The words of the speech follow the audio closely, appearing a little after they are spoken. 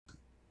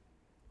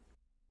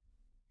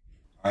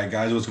All right,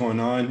 guys, what's going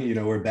on?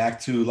 We're back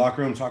to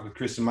Locker Room Talk with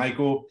Chris and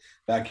Michael.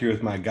 Back here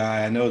with my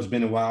guy. I know it's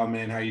been a while,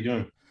 man. How you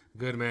doing?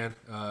 Good man.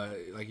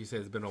 Like you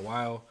said, it's been a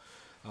while,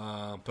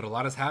 but a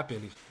lot has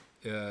happened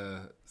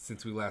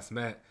since we last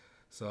met.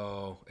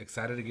 So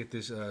excited to get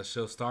this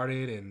show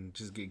started and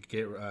just get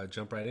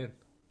jump right in.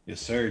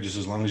 Yes, sir. Just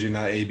as long as you're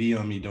not AB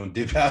on me, don't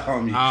dip out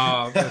on me.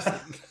 Oh,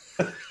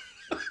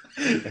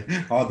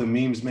 All the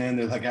memes, man,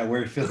 they're like at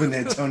work feeling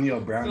Antonio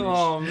Brownish.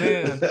 oh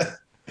man.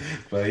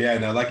 But yeah,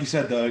 no, like you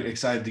said, Doug,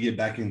 excited to get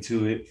back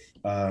into it.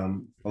 A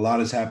lot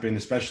has happened,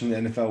 especially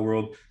in the NFL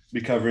world.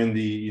 Be covering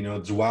the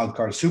wild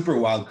card, super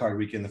wild card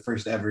weekend, the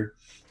first ever,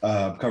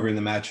 covering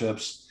the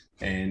matchups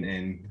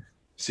and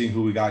seeing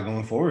who we got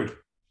going forward.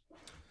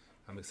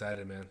 I'm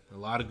excited, man. A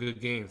lot of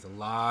good games. A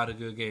lot of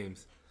good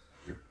games.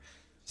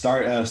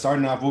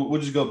 Starting off,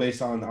 we'll just go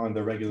based on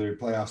the regular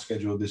playoff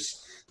schedule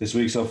this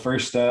week. So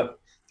first up,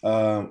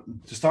 to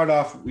start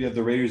off, we have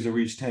the Raiders that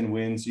reached 10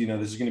 wins.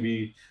 This is going to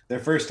be their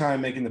first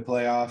time making the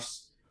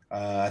playoffs.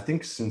 I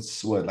think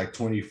since like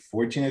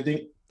 2014, I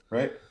think,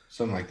 right?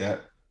 Something like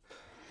that.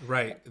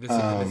 Right. This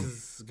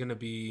is gonna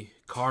be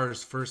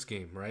Carr's first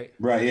game, right?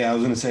 Right. Yeah, I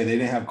was going to say they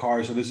didn't have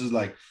Carr, so this is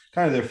like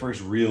kind of their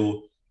first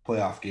real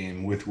playoff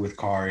game with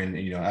Carr and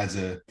as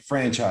a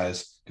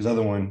franchise. Because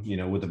other one,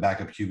 with the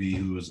backup QB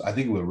who was I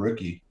think a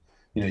rookie,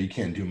 you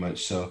can't do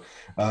much. So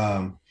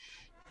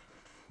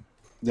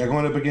they're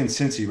going up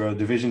against Cincy, bro,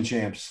 division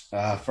champs.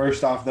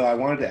 First off, though, I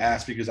wanted to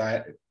ask because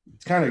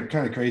it's kind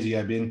of crazy.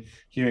 I've been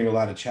hearing a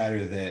lot of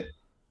chatter that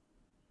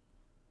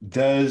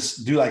do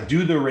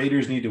the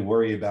Raiders need to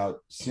worry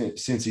about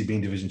Cincy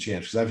being division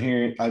champs? Because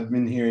I've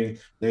been hearing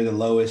they're the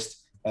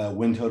lowest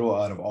win total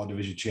out of all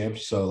division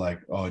champs. So it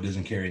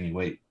doesn't carry any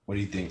weight. What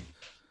do you think?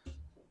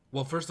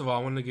 Well, first of all,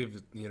 I want to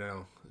give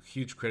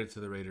huge credit to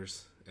the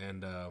Raiders,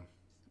 and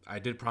I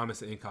did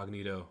promise an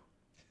incognito.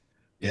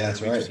 Yeah,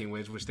 that's right. Team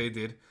wins, which they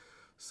did.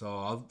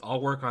 So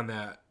I'll work on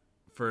that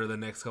for the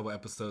next couple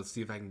episodes. See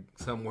if I can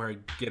somewhere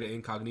get an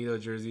incognito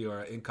jersey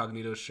or an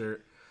incognito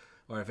shirt,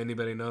 or if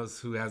anybody knows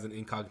who has an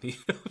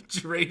incognito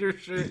Raider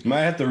shirt. You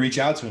might have to reach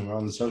out to him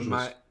on the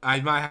socials. I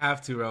might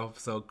have to, bro.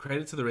 So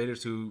credit to the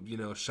Raiders who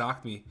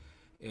shocked me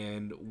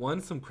and won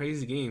some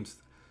crazy games.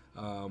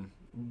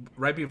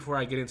 Right before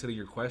I get into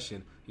your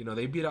question,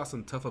 they beat out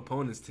some tough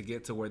opponents to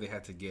get to where they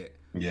had to get.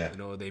 Yeah.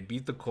 They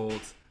beat the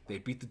Colts, they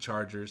beat the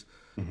Chargers.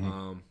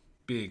 Mm-hmm.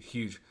 Big,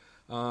 huge.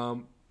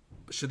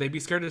 Should they be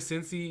scared of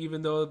Cincy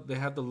even though they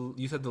have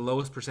you said the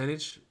lowest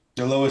percentage?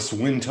 The lowest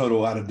win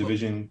total out of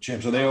division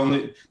champs. So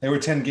they were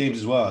 10 games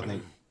as well, I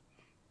think.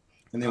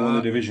 And they won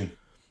the division.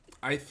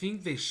 I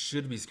think they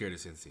should be scared of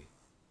Cincy.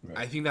 Right.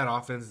 I think that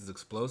offense is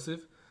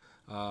explosive.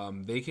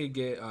 They can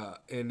get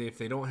and if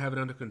they don't have it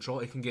under control,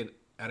 it can get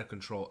out of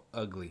control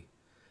ugly.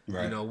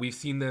 Right. We've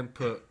seen them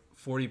put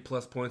 40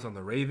 plus points on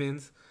the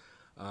Ravens.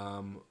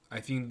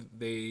 I think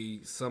they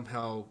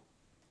somehow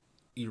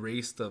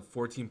erased the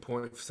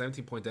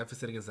 17 point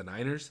deficit against the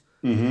Niners,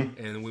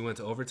 and we went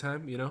to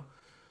overtime.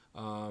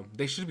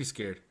 They should be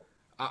scared.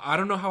 I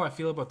don't know how I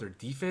feel about their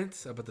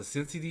defense, about the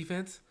Cincy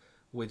defense,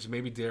 which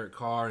maybe Derek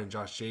Carr and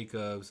Josh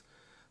Jacobs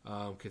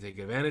could take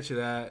advantage of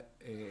that,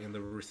 and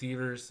the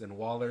receivers and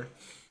Waller.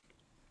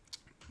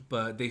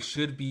 But they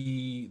should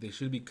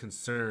be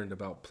concerned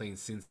about playing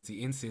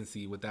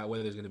Cincy with that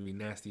weather is going to be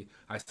nasty.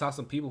 I saw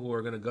some people who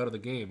are going to go to the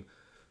game.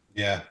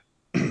 Yeah.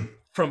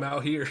 From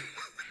out here.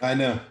 I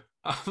know.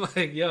 I'm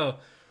like, yo,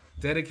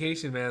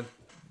 dedication, man.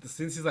 The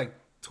Cincy's like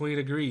 20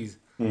 degrees.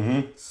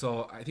 Mm-hmm.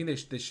 So I think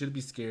they should be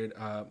scared.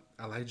 I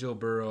like Joe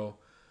Burrow.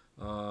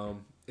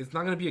 It's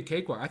not going to be a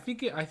cakewalk. I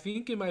think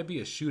it might be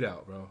a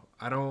shootout, bro.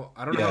 I don't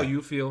know how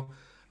you feel.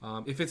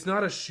 If it's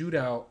not a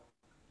shootout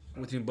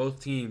between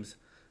both teams,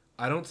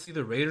 I don't see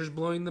the Raiders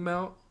blowing them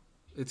out.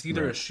 It's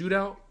either a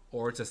shootout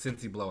or it's a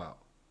Cincy blowout.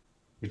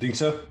 You think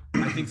so?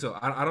 I think so.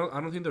 I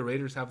don't think the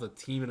Raiders have the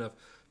team enough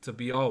to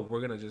be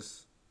we're gonna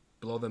just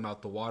blow them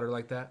out the water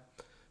like that.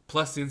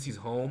 Plus, Cincy's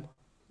home.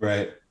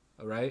 Right.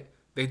 All right.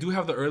 They do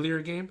have the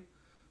earlier game.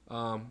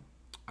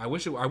 I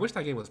wish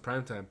that game was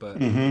primetime, but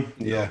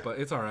but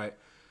it's all right.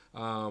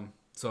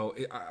 So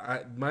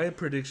my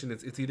prediction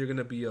is it's either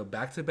gonna be a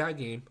back-to-back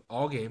game,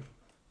 all game.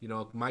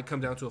 Might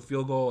come down to a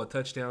field goal, a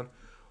touchdown,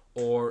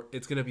 or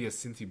it's going to be a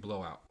Cincy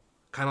blowout.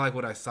 Kind of like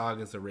what I saw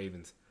against the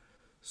Ravens.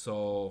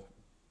 So,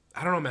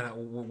 I don't know, man.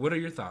 What are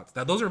your thoughts?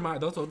 That's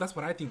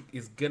what I think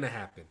is going to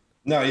happen.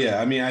 No, yeah.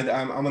 I mean,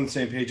 I'm on the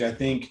same page. I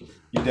think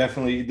you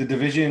definitely the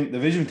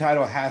division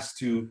title has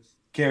to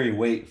carry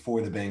weight for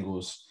the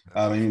Bengals.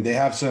 I mean, they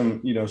have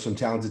some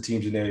talented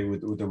teams in there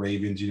with the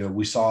Ravens.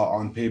 We saw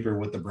on paper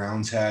what the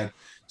Browns had.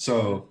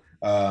 So,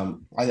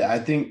 I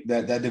think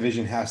that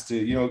division has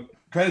to,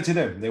 credit to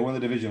them. They won the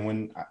division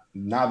when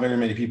not very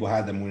many people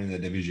had them winning the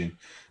division.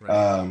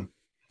 Right.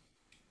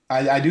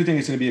 I do think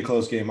it's going to be a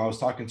close game. I was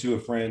talking to a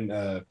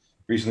friend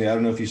recently. I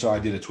don't know if you saw, I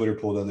did a Twitter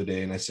poll the other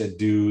day, and I said,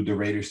 do the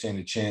Raiders stand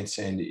a chance?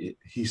 And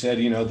he said,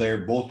 they're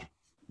both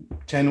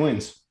 10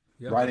 wins,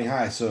 riding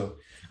high. So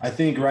I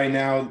think right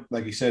now,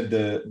 like you said,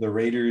 the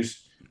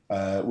Raiders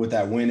with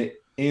that win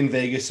in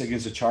Vegas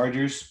against the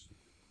Chargers,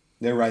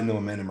 They're riding the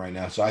momentum right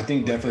now. So I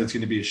think Oh definitely yeah, it's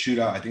going to be a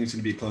shootout. I think it's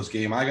going to be a close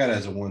game. I got it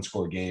as a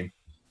one-score game.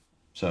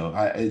 So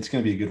it's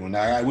going to be a good one.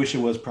 I wish it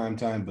was prime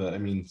time, but I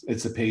mean,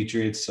 it's the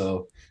Patriots.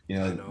 So, I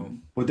know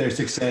with their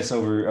success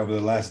over the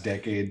last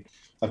decade,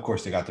 of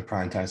course, they got the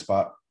prime time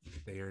spot.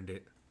 they earned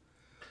it.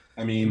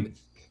 I And mean,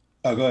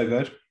 oh, go ahead, go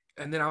ahead.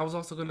 and then I was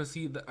also gonna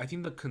see. I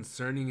think the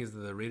concerning is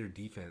the Raider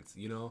defense.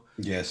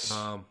 Yes.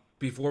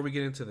 Before we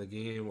get into the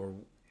game, or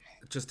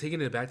just taking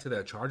it back to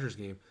that Chargers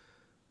game,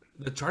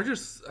 the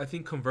Chargers I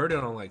think converted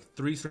on like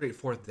three straight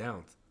fourth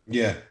downs,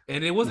 Yeah.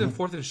 and it wasn't Hmm.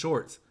 fourth and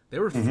shorts. They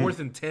were Hmm. fourth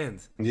and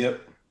tens,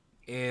 Yep.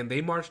 and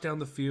they marched down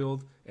the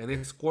field and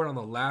they scored on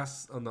the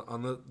last on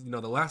the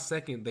the last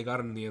second they got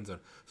in the end zone.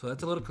 So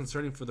that's a little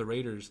concerning for the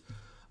Raiders,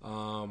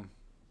 um,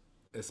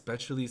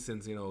 especially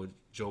since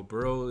Joe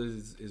Burrow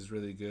is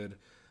really good.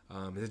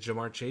 Is it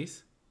Jamar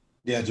Chase?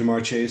 Yeah.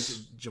 Jamar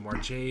Chase.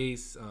 Jamar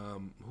Chase.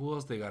 Who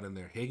else they got in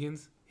there? Yeah.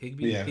 Higgins,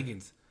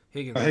 Oh,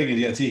 right? Higgins.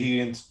 Yeah. T.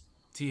 Higgins.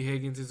 T.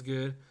 Higgins is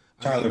good.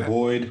 I mean, Tyler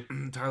Boyd.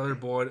 Tyler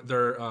Boyd.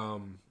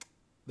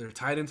 Their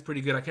tight end's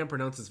pretty good. I can't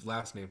pronounce his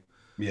last name.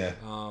 Yeah.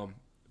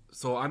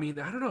 So I mean,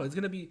 I don't know. It's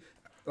gonna be,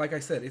 like I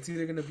said, it's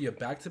either gonna be a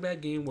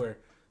back-to-back game where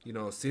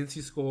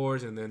Cincy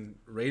scores and then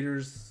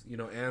Raiders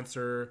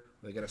answer.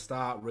 They gotta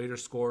stop.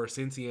 Raiders score.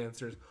 Cincy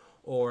answers.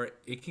 Or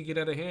it can get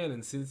out of hand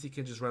and Cincy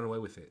can just run away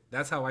with it.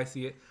 That's how I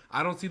see it.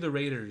 I don't see the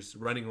Raiders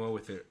running away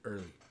with it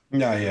early.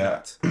 No, They're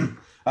yeah. not.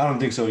 I don't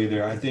think so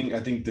either. I think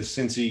the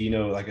Cincy,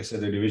 like I said,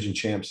 they're division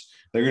champs.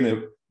 They're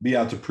gonna be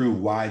out to prove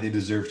why they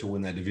deserve to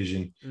win that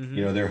division.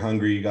 Mm-hmm. They're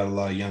hungry. You got a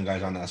lot of young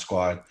guys on that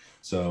squad.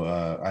 So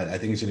I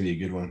think it's gonna be a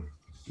good one.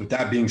 With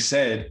that being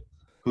said,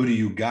 who do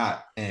you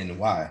got and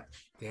why?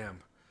 Damn.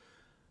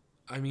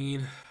 I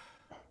mean,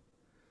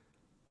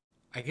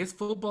 I guess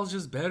football's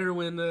just better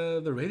when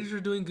the Raiders are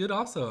doing good.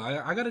 Also,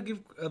 I gotta give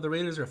the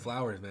Raiders their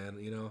flowers, man.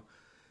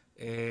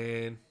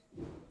 And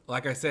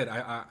like I said,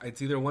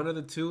 it's either one of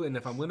the two, and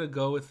if I'm gonna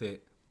go with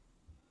it,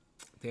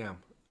 damn,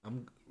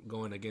 I'm I'm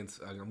going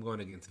against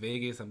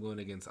Vegas. I'm going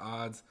against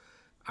odds.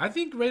 I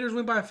think Raiders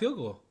win by a field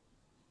goal.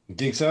 You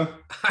think so?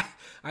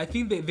 I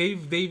think that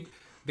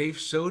they've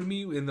showed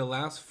me in the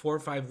last 4 or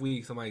 5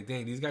 weeks. I'm like,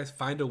 dang, these guys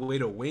find a way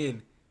to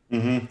win,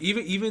 Mm-hmm.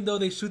 even though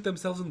they shoot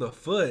themselves in the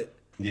foot.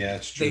 Yeah,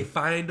 it's They true.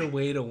 find a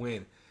way to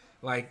win.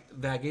 Like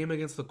that game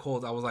against the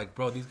Colts, I was like,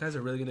 bro, these guys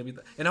are really gonna be.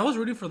 And I was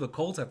rooting for the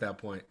Colts at that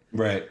point.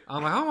 Right.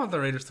 I'm like, I want the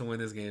Raiders to win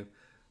this game.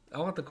 I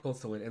want the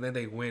Colts to win, and then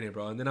they win it,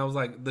 bro. And then I was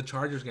like, the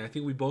Chargers game. I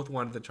think we both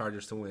wanted the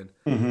Chargers to win,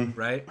 Mm-hmm.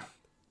 right?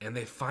 And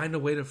they find a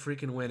way to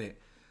freaking win it.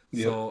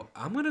 Yep. So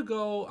I'm gonna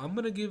go. I'm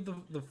gonna give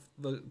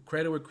the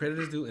credit where credit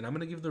is due, and I'm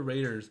gonna give the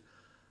Raiders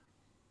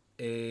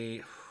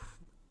a.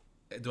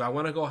 Do I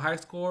want to go high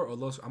score or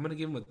low? I'm gonna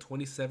give them a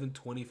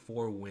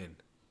 27-24 win.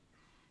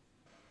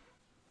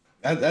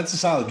 That's a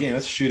solid game.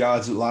 That's a shootout.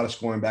 It's a lot of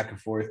scoring back and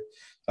forth.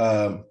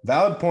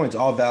 Valid points,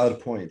 all valid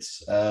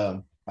points.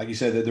 Like you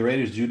said, the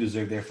Raiders do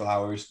deserve their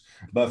flowers.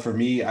 But for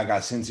me, I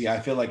got Cincy. I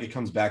feel like it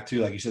comes back to,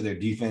 like you said, their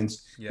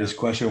defense Yeah. is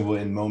questionable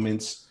in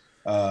moments.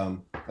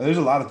 There's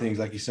a lot of things,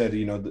 like you said,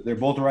 they're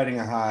both riding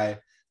a high.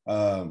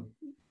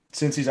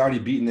 Cincy's already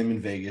beaten them in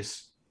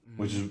Vegas,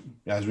 which is,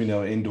 as we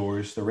know,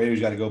 indoors. The Raiders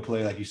got to go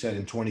play, like you said,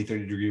 in 20,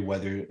 30-degree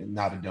weather,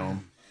 not a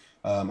dome.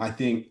 I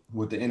think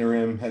with the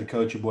interim head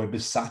coach, your boy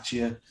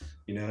Bisaccia,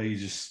 he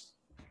just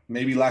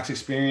maybe lacks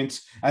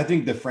experience. I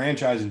think the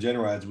franchise in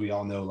general, as we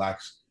all know,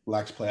 lacks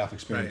playoff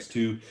experience Right.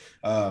 too.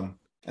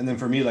 And then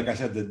for me, like I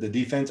said, the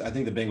defense, I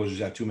think the Bengals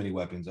just have too many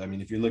weapons. I mean,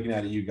 if you're looking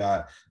at it, you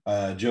got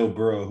Joe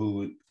Burrow,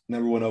 who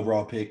 #1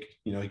 overall pick.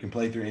 He can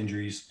play through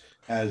injuries.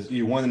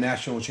 He won the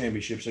national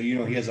championship, so he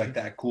has like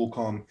that cool,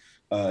 calm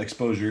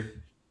exposure.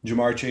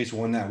 Jamar Chase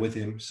won that with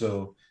him,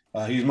 so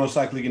he's most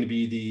likely going to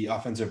be the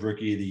offensive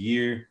rookie of the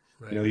year.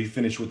 Right. He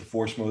finished with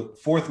the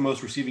fourth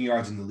most receiving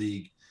yards in the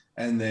league.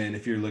 And then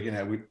if you're looking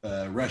at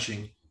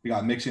rushing, we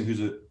got Mixon, who's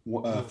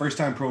a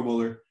first-time Pro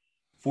Bowler,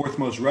 fourth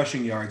most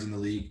rushing yards in the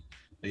league.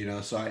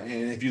 So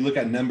and if you look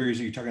at numbers,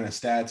 you're talking about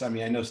stats. I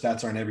mean, I know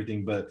stats aren't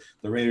everything, but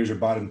the Raiders are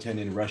bottom 10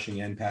 in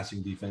rushing and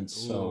passing defense.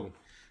 So Ooh.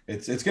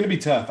 it's going to be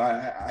tough.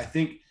 I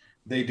think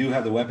they do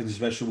have the weapons,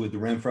 especially with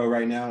Renfro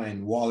right now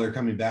and Waller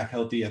coming back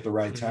healthy at the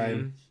right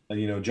time.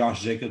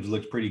 Josh Jacobs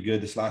looked pretty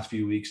good this last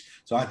few weeks.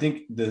 So I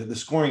think the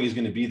scoring is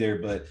going to be there.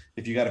 But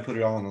if you got to put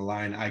it all on the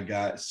line, I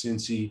got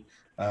Cincy.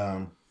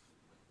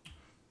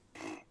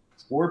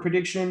 Score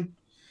prediction,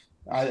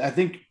 I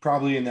think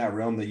probably in that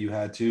realm that you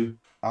had too.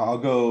 I'll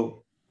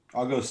go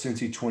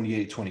Cincy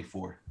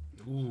 28-24.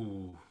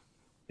 Ooh.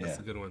 That's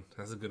Yeah. a good one.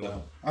 That's a good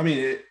one. I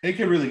mean, it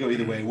could really go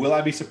either way. Will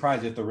I be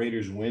surprised if the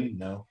Raiders win?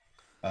 No.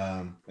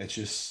 It's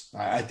just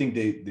I think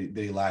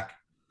they lack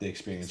the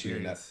experience here.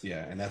 And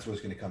that's what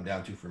it's going to come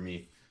down to for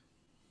me.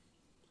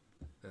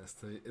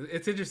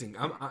 It's interesting.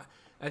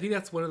 I think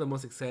that's one of the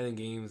most exciting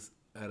games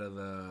out of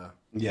the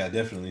Yeah,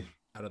 definitely.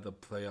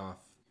 playoff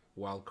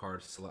wild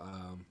cards.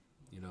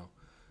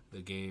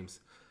 The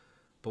games.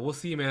 But we'll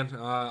see, man.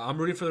 I'm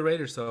rooting for the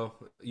Raiders, so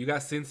you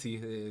got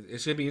Cincy. It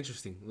should be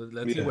interesting.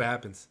 Let's see Yeah. what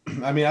happens.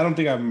 I mean, I don't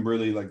think I'm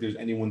really like there's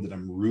anyone that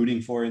I'm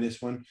rooting for in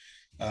this one.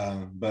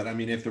 But I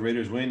mean, if the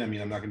Raiders win, I mean,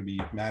 I'm not going to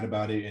be mad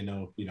about it. I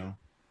know,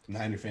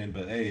 Niner fan,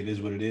 but hey, it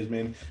is what it is,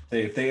 man.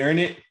 If they earn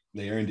it,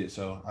 they earned it.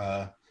 So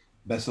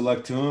best of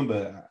luck to them,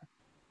 but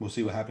we'll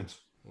see what happens.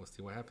 We'll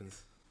see what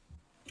happens.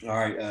 All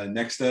right.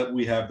 Next up,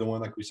 we have the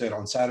one, like we said,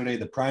 on Saturday,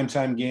 the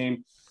primetime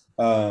game.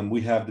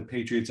 We have the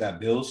Patriots at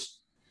Bills.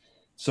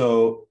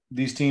 So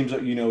these teams, they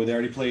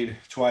already played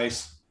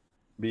twice,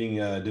 being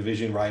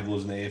division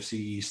rivals in the AFC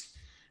East.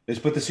 They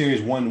put the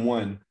series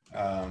 1-1.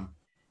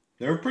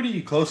 They were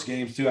pretty close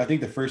games, too. I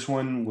think the first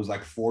one was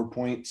like 4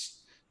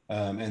 points,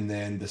 and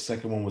then the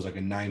second one was like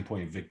a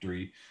 9-point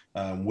victory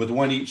with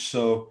one each.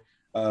 So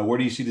where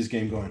do you see this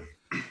game going?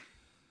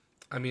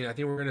 I mean, I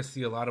think we're going to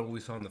see a lot of what we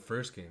saw in the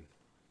first game.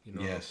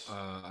 Yes.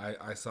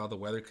 I saw the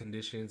weather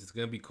conditions. It's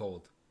going to be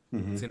cold.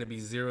 Mm-hmm. It's going to be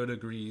 0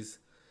 degrees.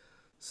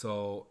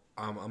 So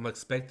I'm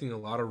expecting a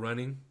lot of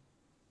running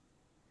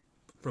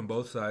from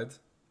both sides.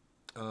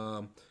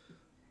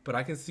 But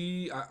I can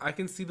see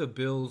the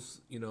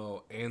Bills,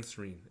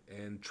 answering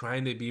and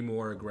trying to be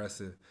more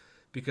aggressive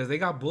because they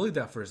got bullied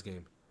that first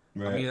game.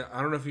 Right. I mean,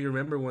 I don't know if you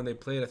remember when they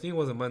played. I think it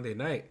was a Monday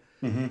night.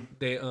 Mm-hmm.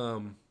 They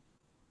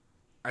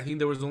I think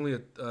there was only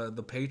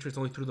the Patriots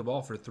only threw the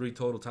ball for 3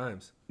 total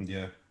times.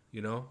 Yeah.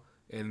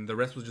 And the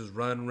rest was just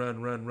run,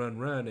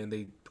 and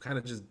they kind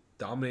of just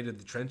dominated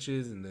the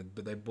trenches, and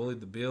they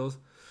bullied the Bills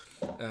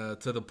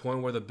to the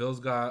point where the Bills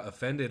got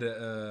offended,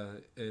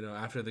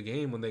 after the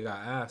game when they got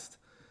asked,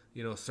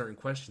 certain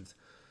questions.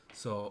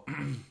 So,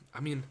 I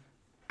mean,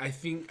 I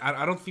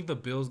don't think the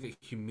Bills get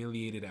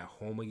humiliated at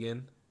home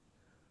again.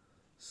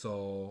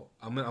 So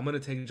I'm gonna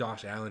take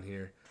Josh Allen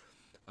here.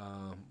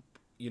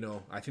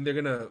 I think they're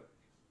gonna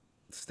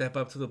step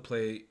up to the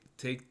plate,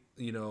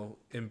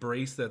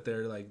 embrace that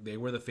they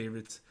were the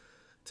favorites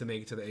to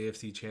make it to the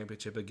AFC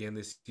Championship again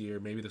this year,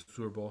 maybe the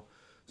Super Bowl.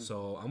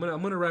 So I'm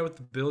gonna ride with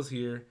the Bills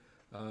here.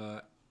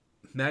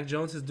 Mac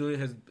Jones has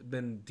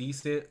been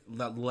decent.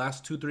 The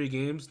last 2-3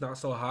 games, not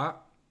so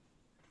hot.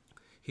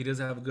 He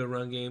doesn't have a good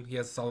run game. He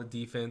has solid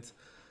defense.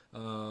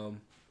 We're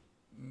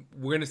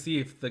gonna see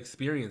if the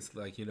experience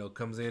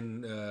comes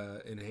in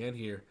hand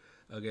here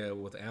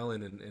again with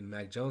Allen and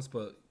Mac Jones.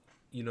 But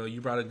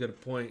you brought a good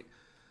point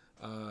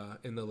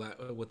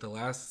with the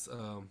last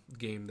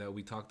game that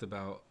we talked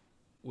about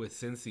with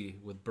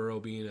Cincy, with Burrow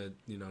being a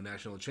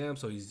national champ,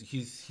 so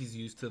he's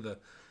used to the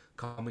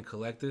calm and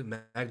collected.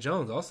 Mac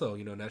Jones also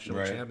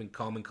national champ and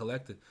calm and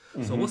collected.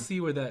 Mm-hmm. So we'll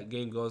see where that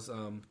game goes.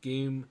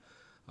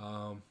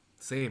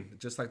 Same,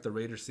 just like the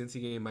Raiders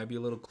Cincy game, might be a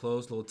little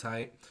close, a little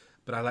tight,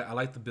 but I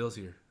like the Bills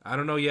here. I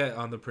don't know yet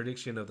on the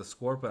prediction of the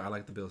score, but I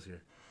like the Bills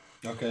here.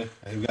 Okay,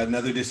 we've got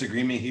another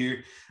disagreement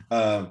here.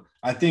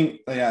 I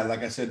think, like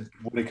I said,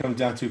 what it comes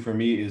down to for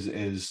me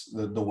is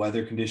the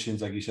weather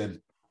conditions, like you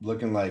said,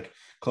 looking like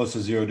close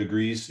to 0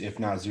 degrees, if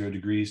not 0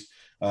 degrees,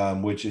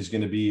 which is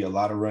going to be a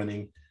lot of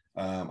running.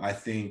 I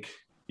think,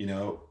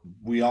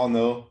 we all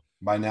know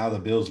by now the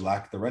Bills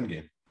lack the run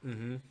game.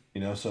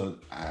 Mm-hmm. So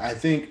I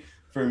think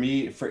for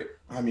me,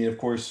 of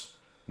course,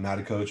 I'm not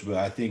a coach, but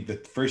I think the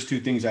first 2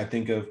 things I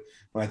think of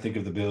when I think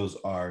of the Bills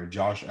are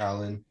Josh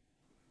Allen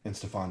and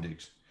Stephon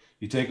Diggs.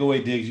 You take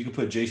away Diggs, you can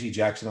put J.C.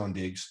 Jackson on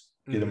Diggs,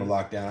 get him a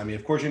lockdown. I mean,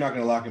 of course, you're not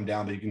going to lock him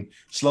down, but you can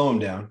slow him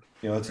down.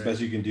 That's the best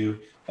you can do.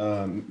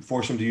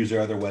 Force them to use their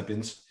other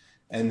weapons.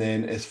 And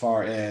then as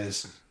far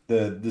as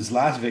this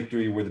last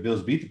victory where the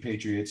Bills beat the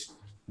Patriots,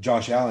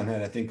 Josh Allen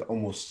had, I think,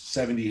 almost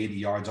 70, 80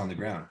 yards on the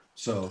ground.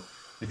 So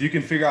if you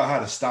can figure out how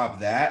to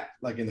stop that,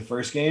 like in the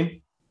first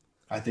game,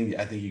 I think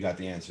you got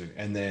the answer.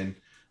 And then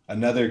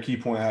another key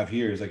point I have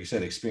here is, like you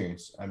said,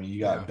 experience. I mean, you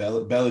got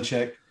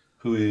Belichick,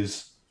 who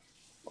is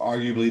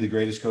arguably the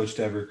greatest coach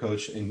to ever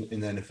coach in the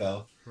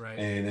NFL. Right.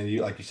 And then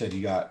like you said,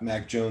 you got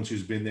Mac Jones,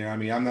 who's been there. I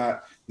mean, I'm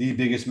not the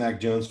biggest Mac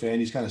Jones fan.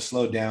 He's kind of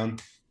slowed down,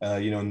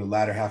 in the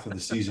latter half of the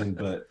season.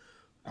 But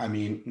I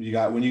mean,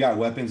 when you got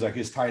weapons, like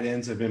his tight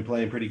ends have been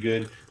playing pretty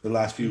good the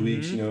last few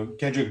weeks.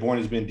 Kendrick Bourne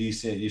has been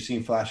decent. You've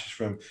seen flashes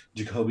from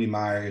Jacoby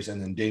Myers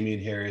and then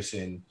Damian Harris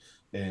and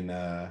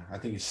I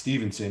think it's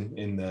Stevenson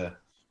in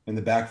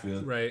the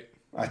backfield. Right.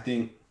 I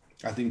think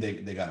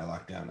they got it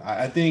locked down.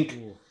 I think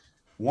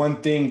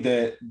one thing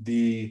that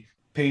the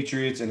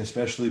Patriots and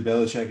especially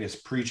Belichick is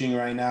preaching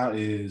right now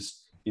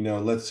is,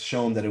 let's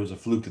show them that it was a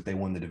fluke that they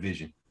won the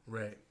division.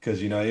 Right.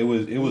 Because, it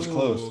was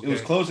close. Okay. It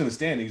was close in the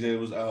standings. It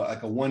was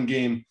like a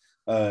 1-game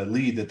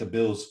lead that the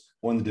Bills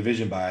won the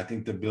division by. I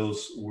think the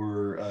Bills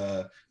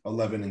were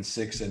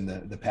 11-6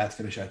 and the Pats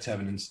finished at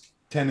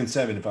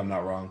 10-7, if I'm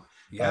not wrong.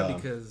 Yeah,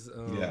 because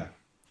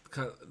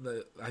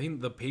I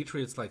think the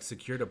Patriots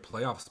secured a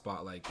playoff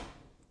spot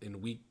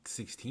in week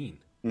 16.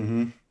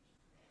 Mm-hmm.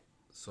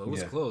 So it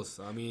was close.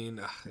 I mean,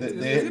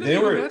 they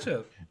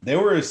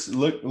were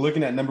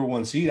looking at number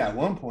 1 seed at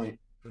one point,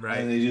 right?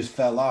 And they just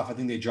fell off. I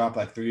think they dropped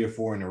 3 or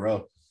 4 in a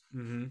row.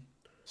 Mm-hmm.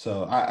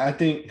 So I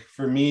think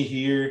for me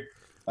here,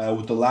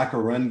 with the lack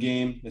of run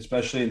game,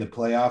 especially in the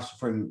playoffs,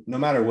 for no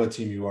matter what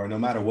team you are, no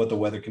matter what the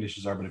weather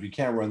conditions are, but if you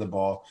can't run the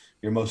ball,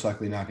 you're most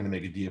likely not going to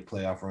make a deep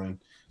playoff run.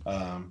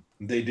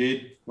 They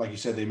did, like you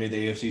said, they made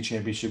the AFC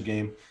Championship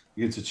game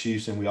against the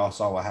Chiefs, and we all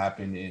saw what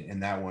happened in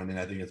that one. And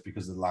I think it's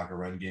because of the locker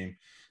run game.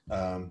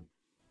 Um,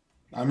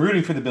 I'm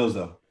rooting for the Bills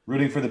though.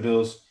 Rooting for the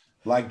Bills.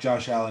 Like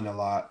Josh Allen a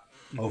lot.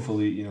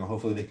 Mm-hmm.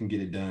 Hopefully they can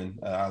get it done.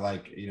 I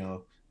like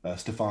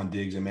Stephon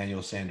Diggs,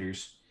 Emmanuel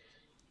Sanders.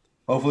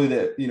 Hopefully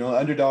that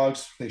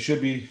underdogs. They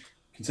should be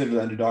considered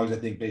the underdogs. I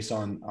think based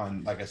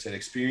on like I said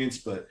experience,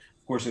 but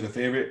of course they're the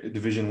favorite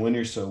division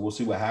winners. So we'll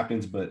see what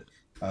happens. But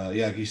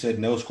yeah, like you said,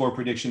 no score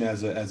prediction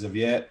as of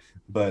yet.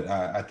 But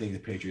I think the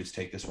Patriots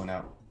take this one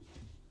out.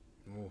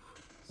 Oof.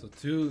 So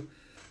two.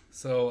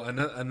 So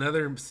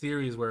another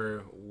series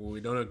where we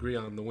don't agree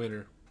on the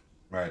winner.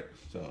 Right.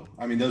 So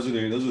I mean, those are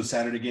the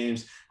Saturday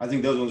games. I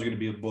think those ones are going to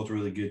be both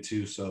really good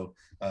too. So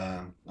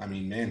I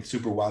mean, man,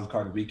 super wild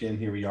card weekend.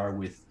 Here we are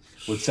with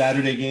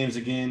Saturday games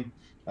again,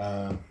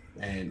 and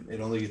it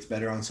only gets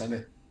better on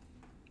Sunday.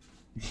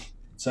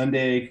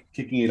 Sunday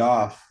kicking it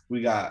off,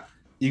 we got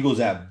Eagles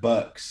at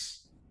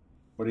Bucks.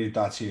 What are your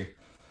thoughts here?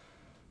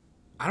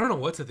 I don't know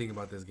what to think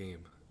about this game.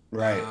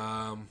 Right.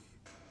 Um,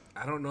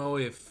 I don't know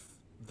if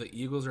the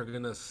Eagles are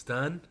gonna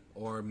stun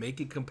or make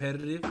it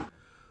competitive,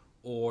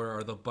 or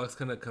are the Bucks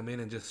gonna come in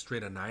and just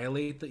straight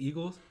annihilate the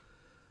Eagles?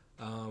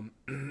 Um,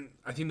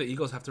 I think the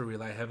Eagles have to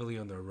rely heavily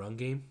on their run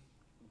game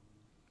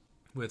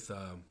with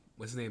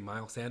what's his name,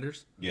 Miles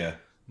Sanders. Yeah.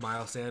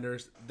 Miles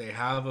Sanders. They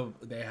have a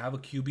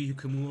QB who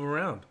can move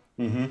around.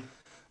 Mm-hmm.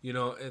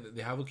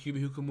 They have a QB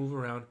who can move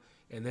around,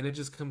 and then it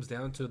just comes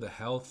down to the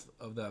health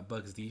of the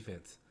Bucks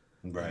defense.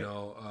 You Right.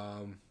 know,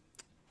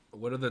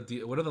 what are the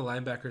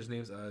linebackers'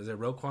 names? Is it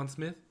Roquan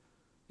Smith?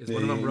 Is Yeah,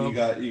 one of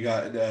them you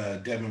got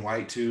Devin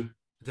White too.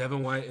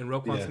 Devin White and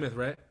Roquan Yeah. Smith,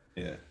 right?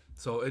 Yeah.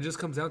 So it just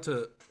comes down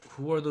to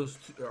who are those?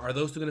 Are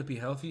those two going to be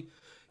healthy?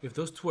 If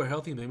those two are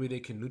healthy, maybe they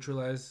can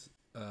neutralize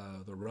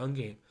the run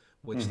game,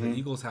 which the Mm-hmm.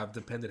 Eagles have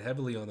depended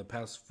heavily on the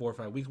past 4 or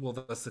 5 weeks. Well,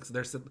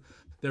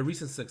 their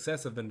recent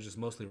success have been just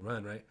mostly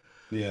run, right?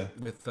 Yeah.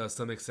 With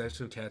some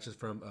exception catches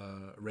from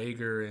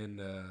Rager and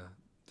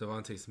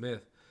Devontae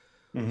Smith.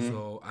 Mm-hmm.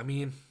 So I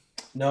mean,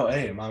 No,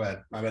 hey, my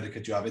bad. My bad to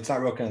cut you off. It's not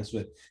Roquan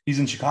Smith. He's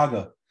in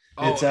Chicago.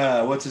 oh, It's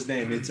what's his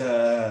name? It's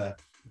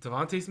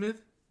Devontae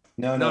Smith.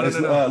 no, No, no, it's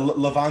no, no.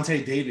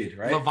 Levante David,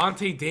 right?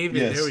 Levante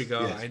David. There Yes, we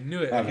go. yes. I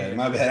knew it. My Okay. bad,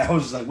 my bad. I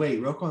was just like,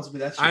 wait, Roquan Smith,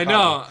 that's I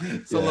Chicago.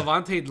 know. So Yeah.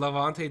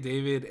 Levante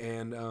David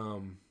and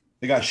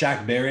They got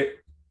Shaq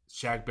Barrett.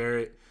 Shaq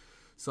Barrett.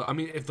 So I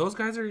mean, if those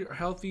guys are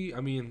healthy, I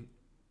mean,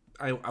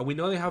 we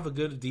know they have a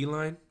good D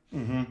line.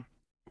 Mm-hmm.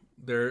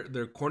 Their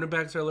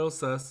cornerbacks are a little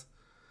sus,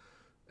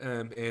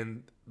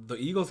 and the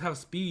Eagles have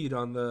speed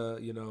on the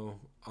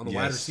wide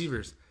Yes.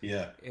 receivers,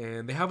 Yeah.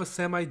 and they have a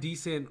semi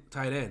decent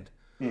tight end.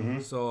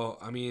 Mm-hmm. So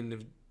I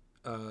mean,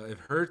 if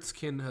Hurts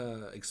can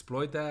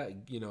exploit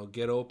that,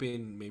 get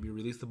open, maybe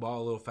release the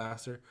ball a little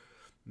faster,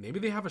 maybe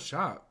they have a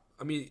shot.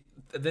 I mean,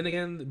 then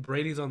again,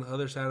 Brady's on the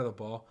other side of the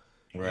ball,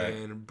 Right.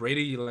 and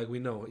Brady, like we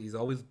know, he's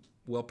always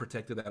well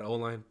protected. That O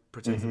line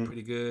protects him Mm-hmm.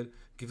 pretty good,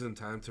 gives him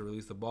time to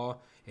release the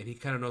ball, and he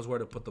kind of knows where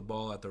to put the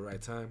ball at the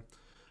right time.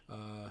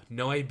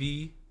 No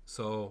AB,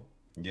 so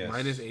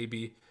minus Yes.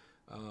 AB.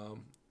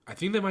 I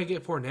think they might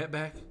get Fournette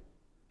back,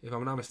 if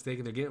I'm not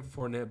mistaken. They're getting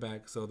Fournette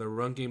back, so their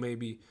run game may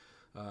be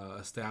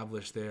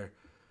established there.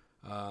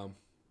 Um,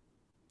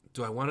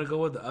 do I want to go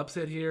with the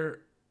upset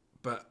here?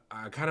 But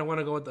I kind of want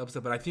to go with the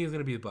upset, but I think it's going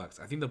to be the Bucks.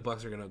 I think the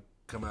Bucks are going to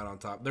come out on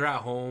top. They're at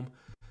home.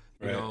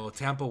 Right.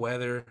 Tampa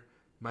weather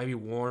might be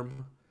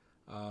warm.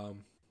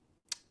 Um,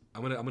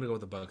 I'm gonna go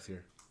with the Bucks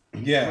here.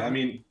 I'm Yeah. I gonna,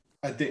 mean,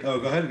 I think. Oh,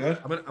 go ahead. Go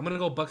ahead. I'm gonna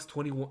go Bucks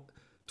 21,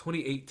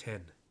 28-10.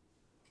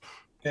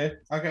 Okay.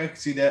 Okay. I can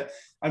see that.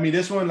 I mean,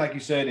 this one, like you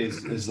said,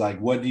 is like,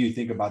 what do you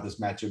think about this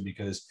matchup?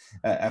 Because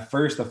at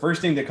first, the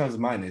first thing that comes to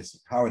mind is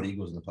how are the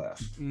Eagles in the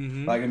playoffs?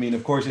 Mm-hmm. Like, I mean,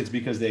 of course, it's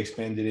because they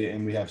expanded it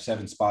and we have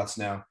 7 spots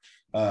now.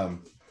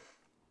 Um,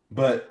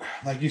 but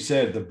like you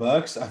said, the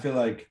Bucks, I feel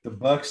like the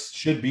Bucks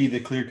should be the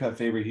clear cut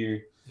favorite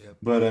here. Yep.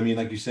 But I mean,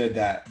 like you said,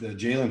 that the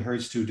Jalen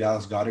Hurts to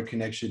Dallas Goddard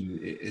connection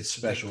is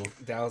special.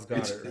 Dallas got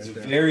it It's right a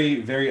there.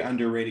 very, very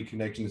underrated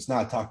connection. It's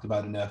not talked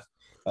about enough.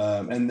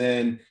 And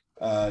then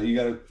you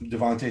got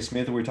Devontae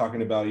Smith. We're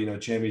talking about,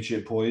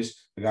 championship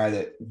poise, the guy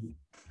that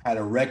had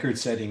a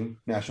record-setting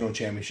national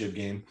championship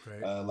game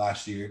Right.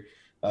 last year.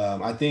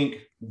 I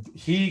think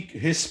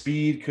his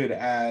speed could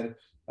add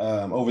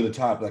over the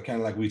top, like kind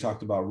of like we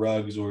talked about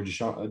Ruggs or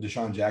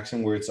Deshaun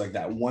Jackson, where it's like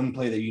that one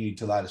play that you need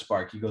to light a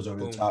spark. He goes over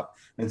Boom. the top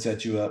and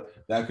sets you up.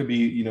 That could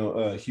be,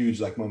 a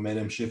huge like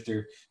momentum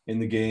shifter in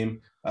the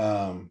game.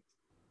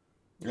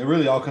 It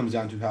really all comes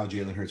down to how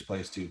Jalen Hurts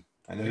plays too.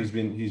 I know he's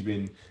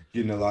been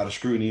getting a lot of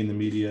scrutiny in the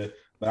media,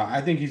 but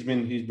I think he's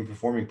been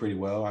performing pretty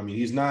well. I mean,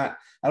 he's not.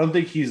 I don't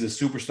think he's the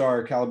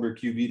superstar caliber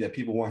QB that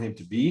people want him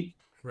to be,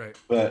 Right.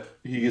 but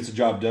he gets the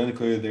job done.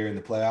 Clearly, they're in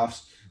the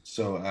playoffs,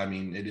 so I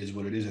mean, it is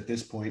what it is at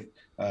this point.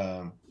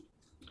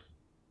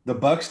 The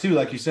Bucks too,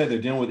 like you said,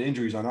 they're dealing with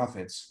injuries on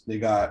offense. They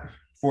got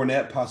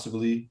Fournette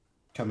possibly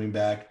coming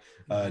back.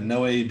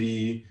 No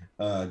AB.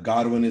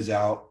 Godwin is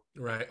out.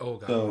 Right. Oh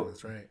God, So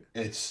that's right.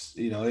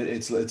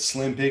 it's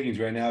slim pickings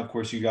right now. Of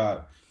course, you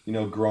got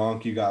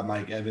Gronk, you got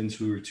Mike Evans,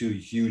 who are 2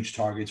 huge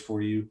targets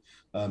for you.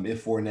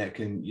 if Fournette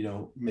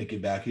can, make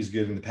it back. He's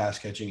good in the pass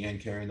catching and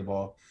carrying the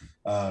ball.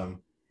 I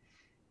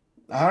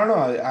don't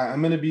know.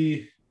 I'm going to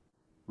be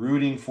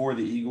rooting for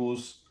the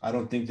Eagles. I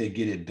don't think they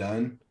get it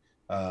done.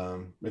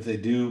 If they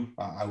do,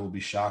 I will be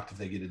shocked if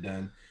they get it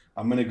done.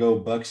 I'm going to go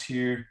Bucks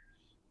here.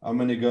 I'm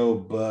going to go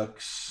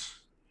Bucks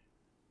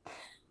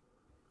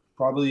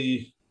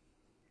probably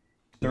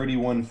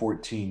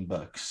 31-14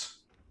 Bucks.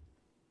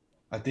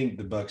 I think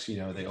the Bucks,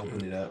 they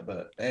opened it up,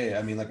 but hey,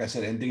 I mean, like I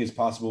said, anything is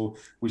possible.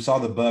 We saw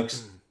the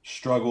Bucks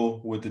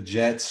struggle with the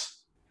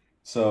Jets,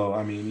 so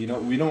I mean,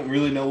 we don't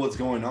really know what's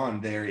going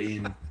on there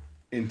in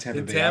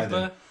Tampa Bay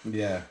either.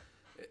 Yeah,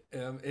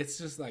 it's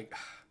just like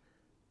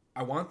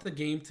I want the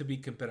game to be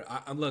competitive.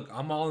 Look,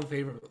 I'm all in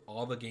favor of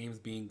all the games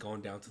being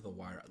going down to the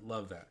wire. I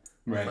love that.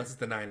 Right. Unless it's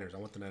the Niners, I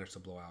want the Niners to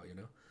blow out.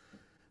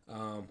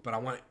 But I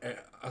want,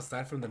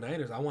 aside from the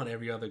Niners, I want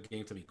every other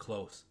game to be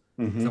close.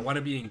 Mm-hmm. I want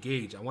to be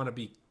engaged. I want to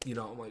be,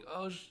 I'm like,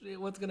 oh shit,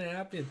 what's gonna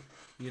happen?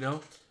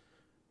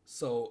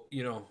 So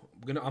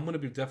I'm gonna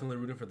be definitely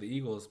rooting for the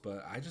Eagles,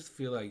 but I just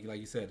feel like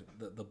you said,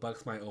 the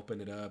Bucks might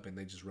open it up and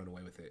they just run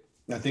away with it.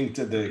 I think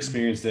the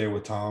experience there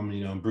with Tom,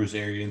 Bruce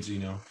Arians,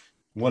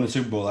 won a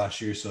Super Bowl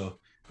last year, so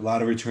a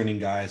lot of returning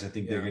guys. I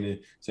think they're gonna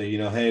say,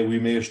 hey, we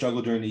may have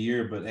struggled during the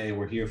year, but hey,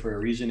 we're here for a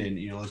reason, and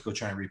let's go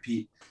try and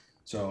repeat.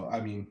 So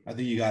I mean, I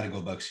think you got to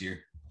go Bucks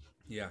here.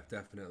 Yeah,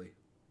 definitely.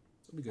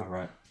 That'll be good. All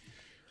right.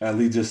 That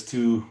leads us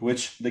to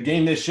the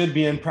game that should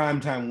be in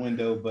primetime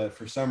window, but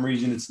for some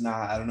reason it's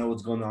not. I don't know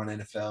what's going on in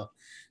NFL.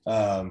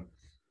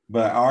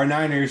 But our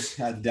Niners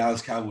had the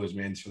Dallas Cowboys,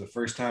 man, for the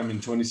first time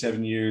in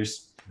 27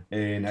 years.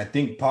 And I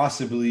think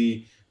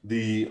possibly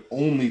the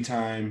only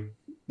time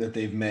that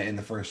they've met in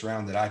the first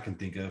round that I can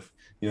think of.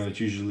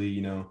 It's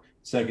usually,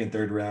 second,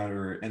 third round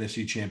or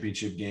NFC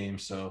championship game.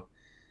 So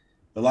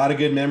a lot of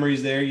good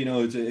memories there.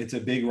 It's a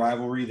big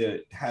rivalry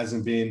that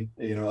hasn't been,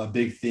 a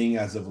big thing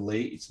as of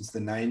late since the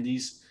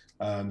 90s.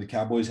 The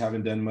Cowboys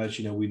haven't done much.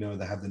 We know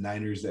they have the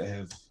Niners that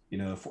have,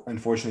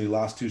 unfortunately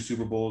lost 2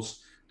 Super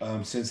Bowls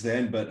since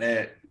then. But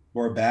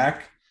we're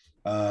back.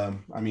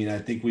 I mean, I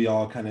think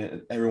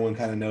everyone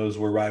kind of knows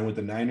we're riding with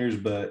the Niners,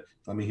 but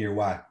let me hear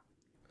why.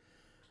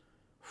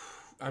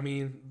 I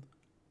mean,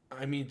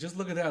 just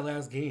look at that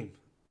last game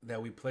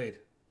that we played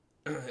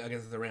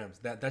against the Rams.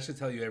 That should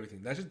tell you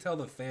everything. That should tell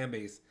the fan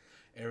base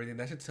everything.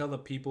 That should tell the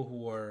people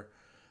who are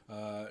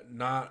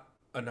not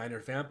a Niner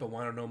fan but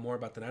want to know more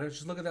about the Niners.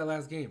 Just look at that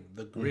last game.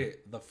 The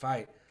grit, the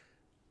fight.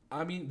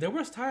 I mean, there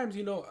was times,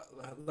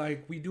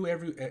 like we do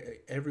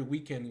every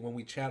weekend when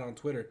we chat on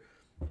Twitter.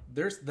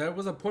 There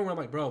was a point where I'm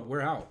like, bro,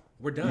 we're out.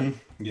 We're done.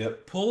 Mm-hmm.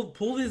 Yep.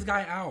 Pull this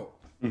guy out.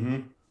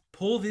 Mm-hmm.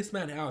 Pull this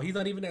man out. He's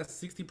not even at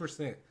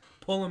 60%.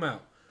 Pull him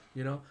out.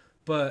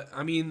 But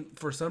I mean,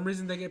 for some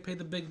reason they get paid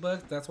the big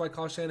bucks. That's why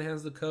Kyle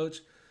Shanahan's the coach.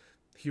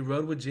 He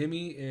rode with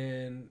Jimmy,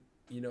 and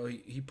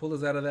he pulled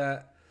us out of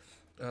that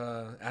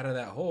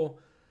hole.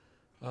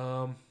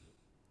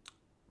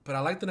 But I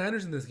like the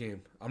Niners in this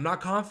game. I'm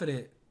not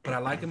confident, but I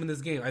like them in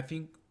this game. I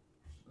think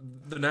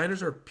the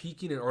Niners are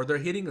peaking or they're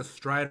hitting a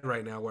stride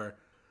right now where,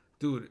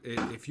 dude,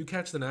 if you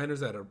catch the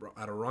Niners at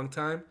a wrong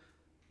time,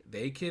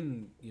 they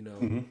can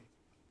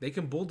they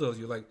can bulldoze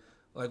you. Like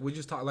we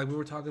just talked, like we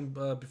were talking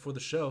before the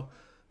show.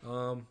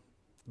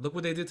 Look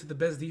what they did to the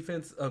best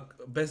defense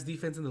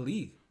in the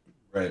league.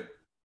 Right.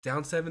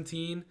 Down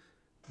 17,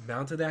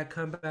 mounted that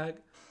comeback,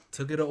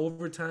 took it to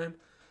overtime,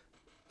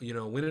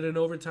 win it in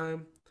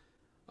overtime.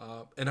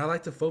 And I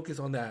like to focus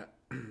on that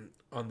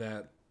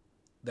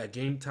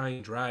game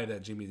tying drive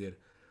that Jimmy did.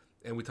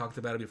 And we talked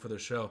about it before the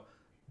show.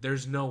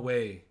 There's no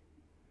way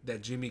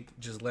that Jimmy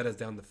just let us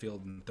down the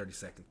field in 30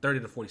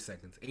 to 40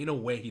 seconds. Ain't no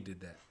way he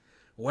did that.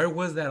 Where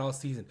was that all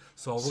season?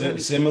 So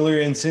similar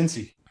in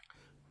Cincy.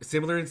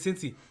 Similar in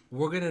Cincy.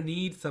 We're going to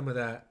need some of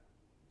that,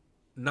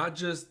 not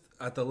just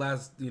at the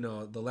last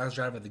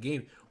drive of the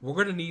game. We're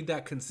going to need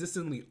that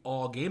consistently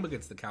all game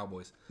against the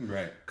Cowboys.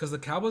 Right. Because the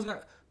Cowboys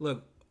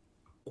the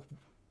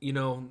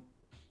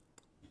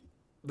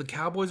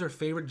Cowboys are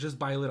favored just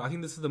by a little. I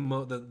think this is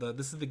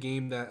this is the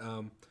game that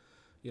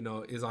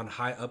is on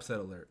high upset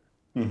alert.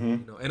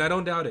 Mm-hmm. And I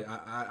don't doubt it.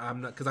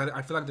 I'm not, because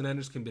I feel like the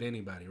Niners can beat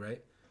anybody,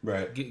 right?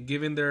 Right.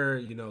 Given they're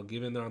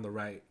on the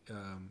right,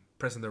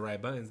 pressing the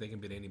right buttons, they can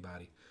beat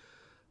anybody.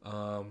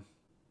 I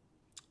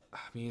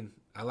mean,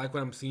 I like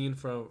what I'm seeing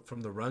from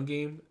the run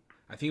game.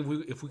 I think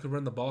if we can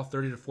run the ball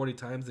 30 to 40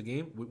 times a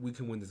game, we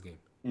can win this game.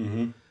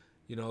 Mm-hmm.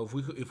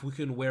 If we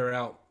can wear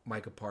out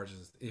Micah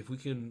Parsons, if we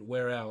can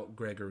wear out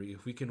Gregory,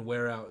 if we can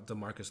wear out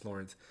DeMarcus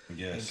Lawrence,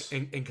 yes,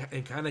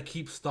 and kind of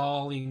keep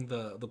stalling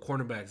the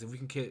cornerbacks, if we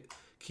can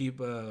keep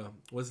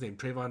what's his name,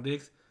 Trayvon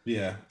Diggs,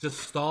 just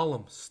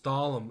stall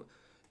him,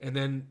 and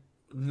then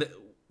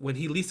when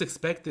he least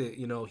expect it,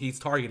 he's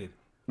targeted.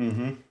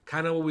 Mm-hmm.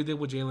 Kind of what we did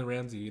with Jalen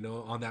Ramsey,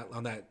 on that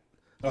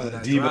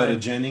Debo to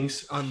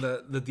Jennings, on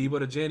the Debo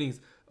to Jennings.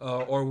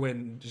 Or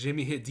when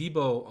Jimmy hit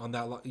Debo on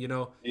that,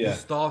 you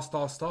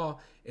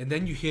stall, and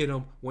then you hit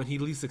him when he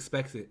least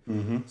expects it.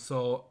 Mm-hmm.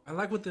 So I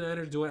like what the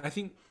Niners are doing. I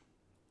think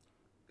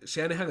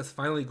Shanahan is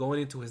finally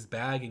going into his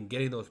bag and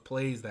getting those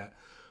plays that,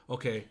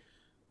 okay,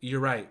 you're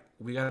right.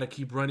 We got to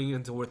keep running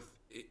until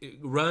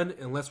run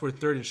unless we're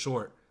third and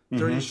short.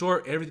 Third and Mm-hmm.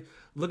 short.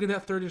 Look at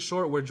that third and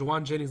short where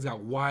Juwan Jennings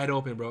got wide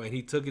open, bro, and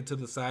he took it to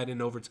the side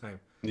in overtime.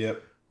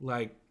 Yep.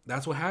 Like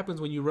that's what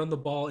happens when you run the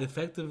ball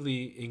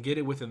effectively and get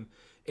it within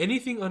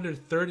anything under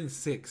 3rd and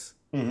 6.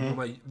 I'm Mm-hmm.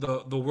 like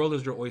the world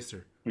is your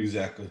oyster.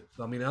 Exactly.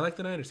 So I mean, I like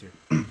the Niners here.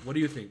 What do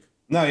you think?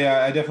 No,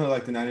 yeah, I definitely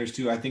like the Niners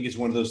too. I think it's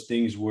one of those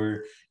things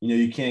where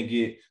you can't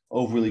get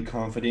overly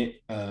confident,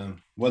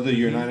 whether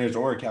you're a Mm-hmm. Niners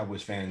or a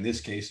Cowboys fan in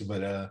this case.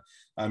 But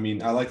I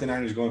mean, I like the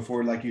Niners going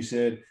forward. Like you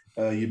said,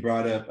 you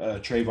brought up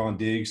Trayvon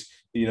Diggs.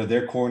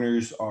 Their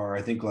corners are,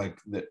 I think, like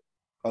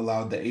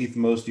allowed the eighth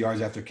most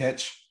yards after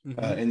catch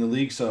Mm-hmm. in the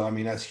league. So I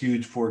mean, that's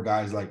huge for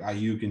guys like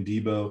Ayuk and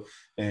Debo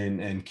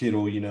and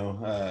Kittle.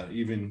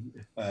 Even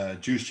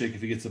Juice Chick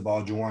if he gets the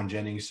ball, Juwan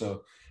Jennings.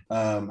 So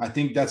I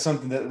think that's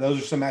something those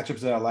are some matchups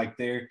that I like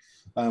there.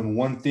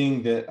 One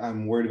thing that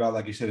I'm worried about,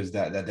 like you said, is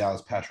that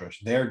Dallas pass rush.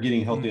 They're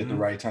getting healthy at the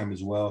Mm-hmm. right time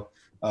as well.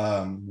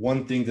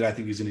 One thing that I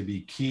think is going to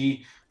be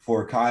key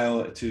for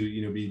Kyle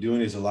to be doing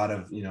is a lot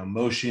of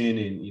motion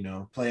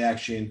and play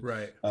action.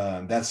 Right.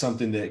 That's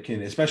something that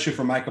can, especially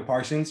for Micah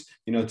Parsons,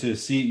 to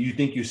see you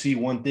think you see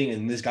one thing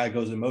and this guy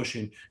goes in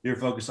motion, you're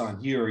focused on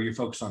here or you're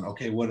focused on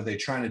okay, what are they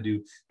trying to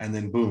do, and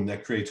then boom,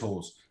 that creates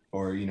holes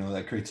or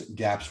that creates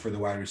gaps for the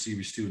wide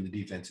receivers too in the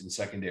defense and the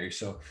secondary.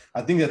 So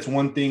I think that's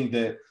one thing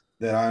that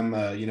I'm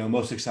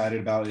most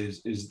excited about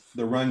is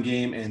the run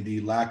game and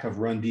the lack of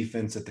run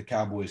defense that the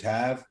Cowboys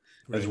have,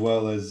 as Right.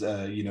 well as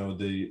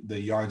the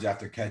yards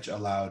after catch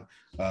allowed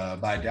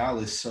by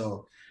Dallas.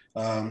 So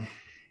um,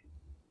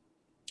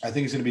 I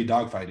think it's going to be a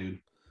dogfight, dude.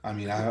 I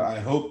mean, I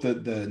hope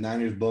that the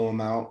Niners blow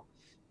them out,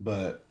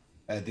 but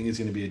I think it's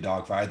going to be a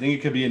dogfight. I think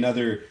it could be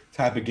another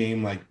type of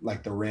game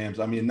like the Rams.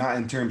 I mean, not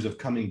in terms of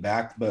coming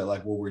back, but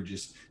like where we're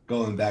just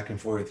going back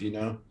and forth,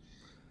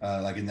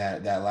 like in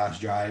that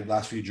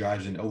last few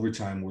drives in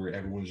overtime where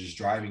everyone's just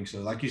driving.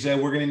 So, like you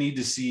said, we're going to need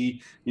to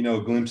see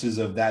glimpses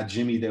of that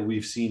Jimmy that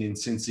we've seen in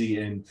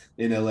Cincy and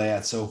in LA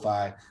at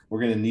SoFi.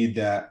 We're going to need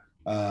that.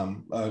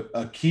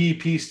 A key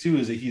piece too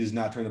is that he does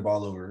not turn the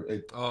ball over.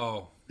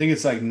 Oh, Think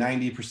it's like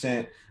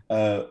 90%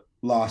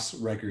 loss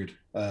record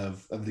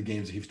of the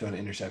games that he's thrown an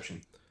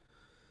interception.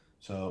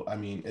 So I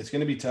mean, it's going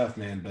to be tough,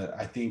 man. But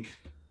I think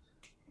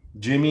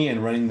Jimmy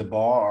and running the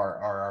ball are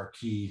our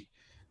key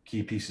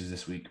pieces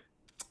this week.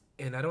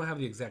 and I don't have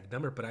the exact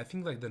number, but I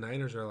think like the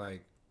Niners are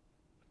like,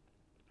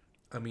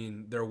 I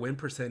mean, their win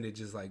percentage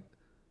is like,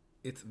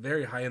 it's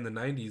very high in the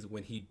 90s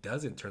when he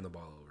doesn't turn the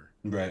ball over.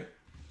 Right.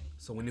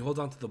 So when he holds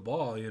on to the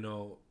ball,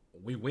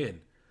 we win.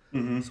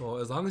 Mm-hmm. So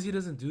as long as he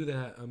doesn't do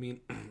that, I mean,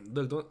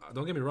 look,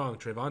 don't get me wrong.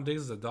 Trayvon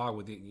Diggs is a dog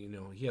with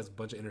he has a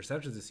bunch of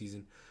interceptions this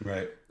season.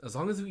 Right. As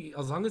long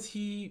as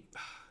he,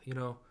 you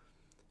know,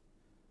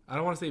 I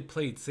don't want to say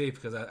played safe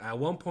because at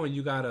one point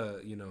you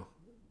gotta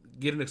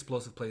get an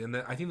explosive play, and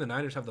I think the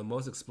Niners have the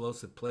most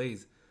explosive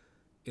plays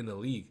in the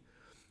league.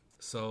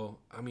 So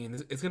I mean,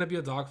 it's gonna be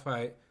a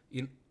dogfight.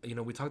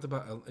 We talked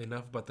about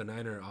enough about the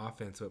Niner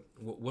offense. But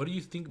what do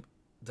you think,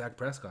 Dak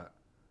Prescott,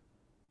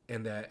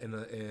 and that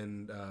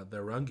in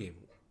their run game?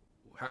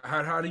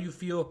 How do you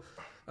feel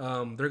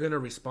they're gonna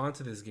respond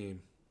to this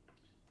game?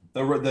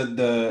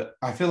 The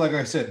I feel like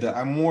I said that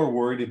I'm more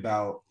worried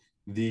about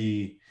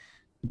the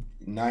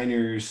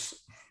Niners,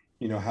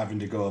 having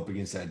to go up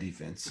against that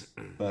defense.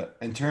 But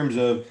in terms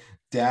of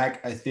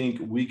Dak, I think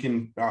we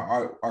can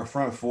our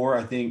front four.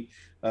 I think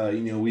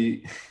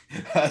we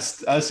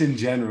us in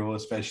general,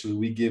 especially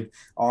we give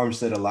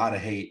Armstead a lot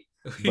of hate,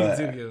 We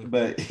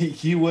but do.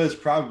 he was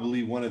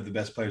probably one of the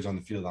best players on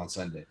the field on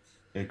Sunday.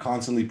 They're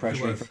constantly He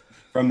pressuring was.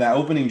 from that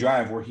opening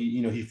drive where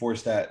he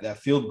forced that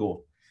field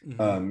goal,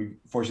 Mm-hmm.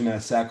 forcing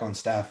that sack on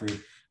Stafford.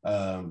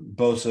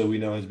 Bosa, we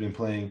know, has been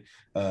playing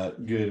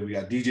good. We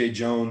got DJ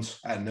Jones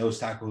at nose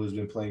tackle who's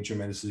been playing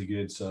tremendously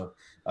good. So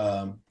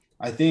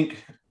I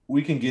think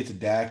we can get to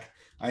Dak.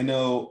 I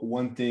know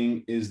one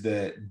thing is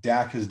that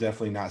Dak has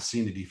definitely not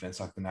seen the defense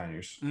like the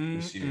Niners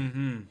this year.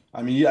 Mm-hmm.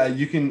 I mean, yeah,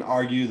 you can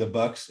argue the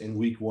Bucks in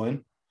week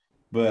one,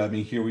 but I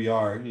mean, here we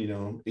are,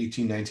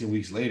 18, 19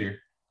 weeks later.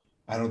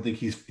 I don't think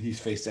he's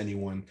faced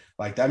anyone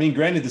like that. I mean,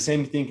 granted, the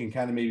same thing can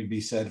kind of maybe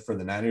be said for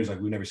the Niners. Like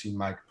we've never seen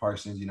Mike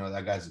Parsons.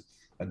 That guy's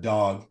a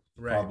dog,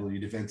 Right. probably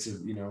defensive,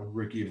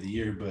 rookie of the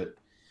year. But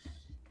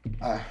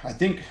I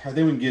think we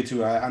can get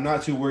to it. I'm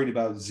not too worried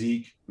about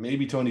Zeke.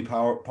 Maybe Tony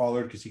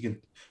Pollard because he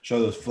can show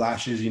those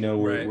flashes.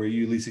 Where Right. where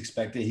you least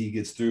expect it, he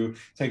gets through,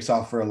 takes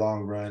off for a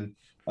long run.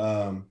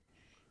 Um,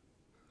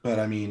 but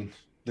I mean,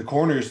 the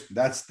corners,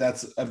 that's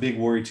a big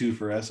worry too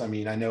for us. I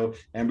mean, I know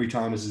Embry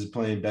Thomas is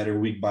playing better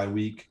week by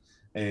week,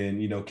 and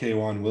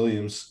K'Wan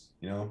Williams,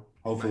 Might be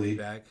hopefully,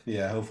 back.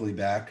 yeah, hopefully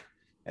back.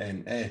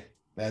 And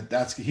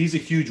that's he's a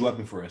huge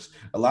weapon for us.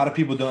 A lot of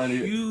people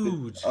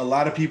Huge.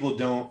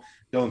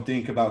 don't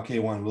think about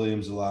K'Wan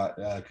Williams a lot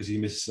because he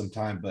misses some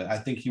time, but I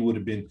think he would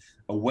have been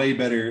a way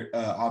better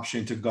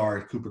option to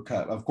guard Cooper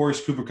Kupp. Of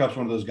course, Cooper Kupp's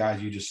one of those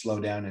guys you just slow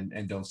down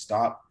and don't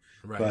stop.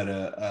 Right. But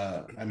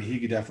I mean, he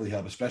could definitely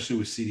help, especially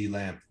with CD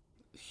Lamb.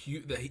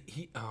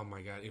 Oh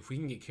my god, if we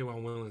can get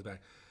K'Wan Williams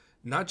back,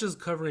 not just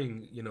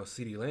covering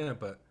CeeDee Lamb,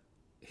 but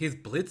his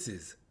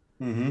blitzes.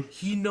 Mm-hmm.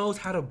 He knows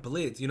how to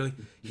blitz. He's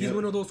Yep.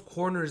 one of those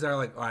corners that are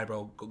like, all right,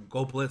 bro,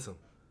 go blitz him,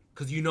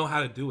 because you know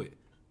how to do it.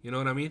 You know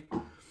what I mean?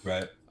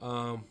 Right.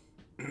 Um,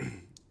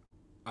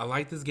 I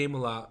like this game a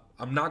lot.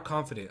 I'm not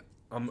confident.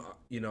 I'm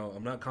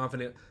not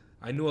confident.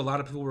 I knew a lot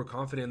of people were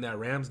confident in that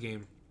Rams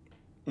game,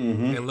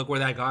 Mm-hmm. and look where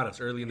that got us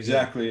early in the game.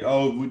 Exactly.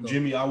 Oh, So,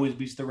 Jimmy always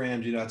beats the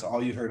Rams. That's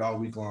all you heard all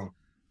week long.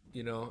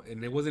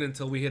 and it wasn't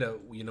until we hit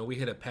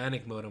a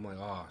panic mode. I'm like,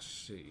 oh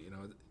shit,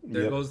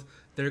 there Yep. goes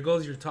there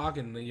goes your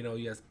talking.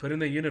 Yes, put in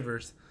the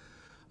universe.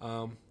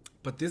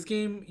 But this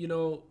game,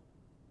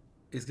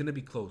 is gonna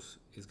be close.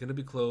 It's gonna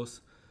be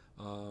close.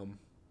 Um,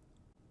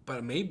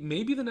 but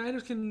maybe the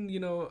Niners can.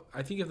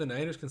 I think if the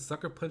Niners can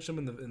sucker punch them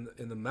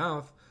in the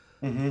mouth,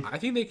 Mm-hmm. I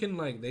think they can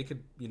they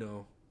could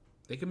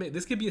they could make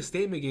this could be a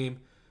statement game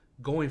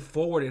going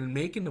forward and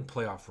making the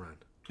playoff run.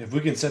 If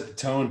we can set the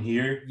tone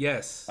here,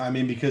 Yes, I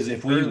mean, because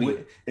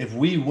early. if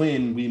we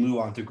win, we move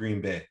on to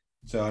Green Bay.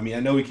 So I mean, I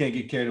know we can't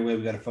get carried away.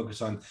 We got to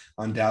focus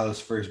on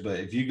Dallas first. But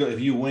if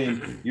you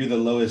win, you're the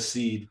lowest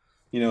seed.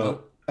 Un-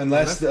 Unless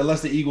unless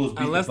unless the Eagles beat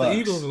the unless the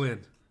Eagles Bucks.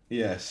 win.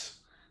 Yes,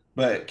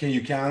 but can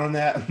you count on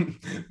that?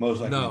 Most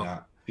likely No.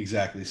 not.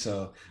 Exactly.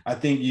 So I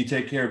think you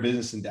take care of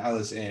business in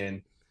Dallas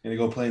and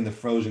go play in the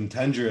frozen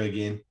tundra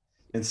again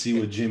and see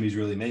what Jimmy's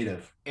really made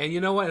of. And you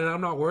know what? And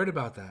I'm not worried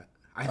about that.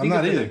 I I'm think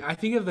not either.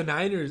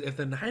 if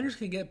the Niners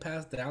can get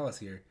past Dallas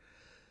here,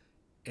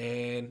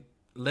 and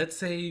let's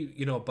say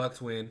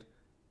Bucks win,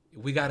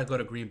 we got to go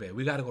to Green Bay.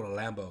 We got to go to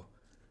Lambeau.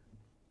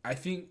 I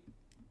think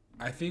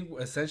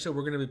essentially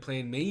we're going to be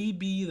playing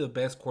maybe the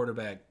best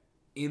quarterback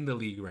in the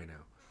league right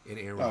now in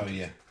Aaron Oh Rodgers.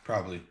 yeah,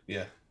 probably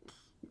yeah.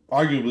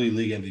 Arguably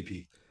league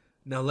MVP.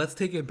 Now let's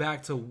take it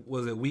back to,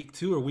 was it week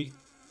 2 or week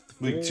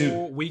Week 2.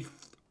 4?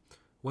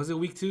 Was it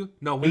week 2?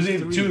 No, It was week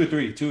either 3. 2 or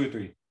 3. 2 or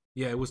 3.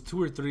 Yeah, it was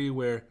 2 or 3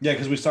 where Yeah,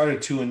 because we started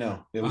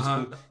 2-0. It was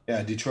uh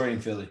yeah, Detroit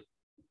and Philly.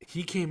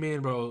 he came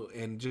in, bro,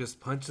 and just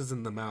punches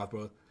in the mouth,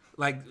 bro.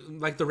 Like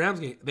the Rams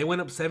game, they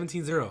went up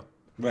 17-0.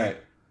 Right.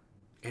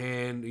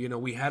 And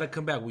we had to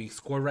come back. We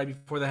scored right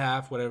before the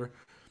half, whatever,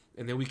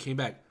 and then we came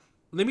back.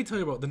 Let me tell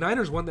you, bro, the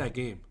Niners won that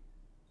game.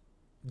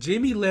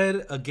 Jimmy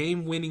led a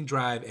game-winning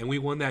drive, and we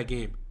won that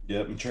game.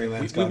 Yep. And Trey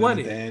Lance We got won in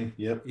at the it. end.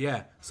 Yep.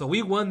 Yeah, so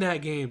we won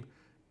that game.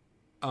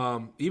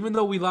 Even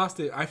though we lost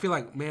it, I feel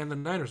like, man, the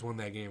Niners won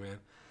that game, man.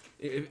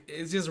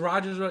 It's just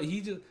Rodgers.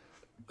 He just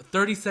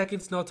 30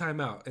 seconds, no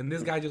timeout, and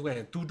this guy just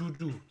went do do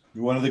do.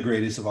 One of the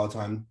greatest of all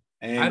time.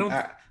 And I don't.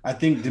 I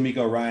think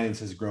D'Amico Ryans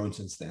has grown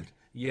since then.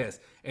 Yes,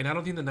 and I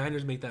don't think the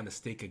Niners make that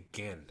mistake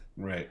again.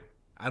 Right.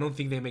 I don't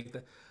think they make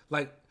that.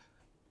 Like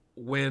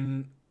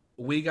when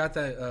we got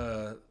that,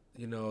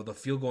 the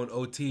field goal in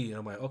OT, and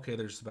I'm like, okay,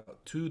 there's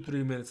about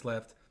 2-3 minutes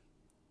left.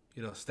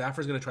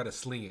 Stafford's gonna try to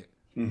sling it.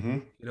 Mm-hmm.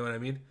 You know what I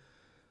mean?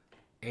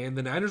 And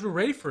the Niners were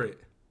ready for it.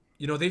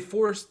 They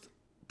forced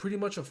pretty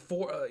much a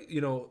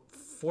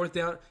fourth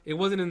down. It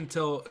wasn't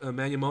until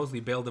Emmanuel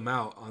Mosley bailed them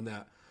out on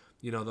that,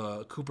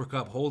 the Cooper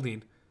Cup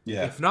holding.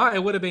 Yeah. If not,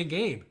 it would have been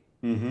game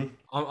Mm-hmm.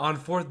 on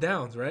fourth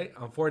downs, right?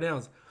 On 4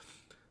 downs.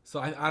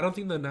 So I don't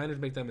think the Niners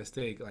make that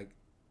mistake. Like,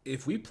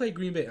 if we play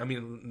Green Bay, I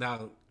mean,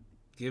 now,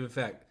 given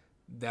fact,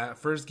 that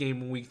first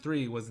game in week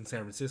 3 was in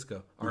San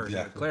Francisco or Santa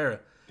Exactly. Clara.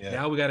 Yeah.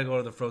 Now we got to go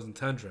to the frozen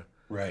tundra.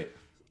 Right.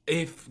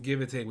 If,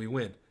 give or take, we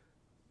win.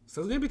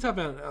 So it's going to be tough,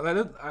 man.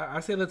 I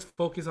say let's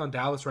focus on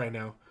Dallas right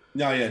now.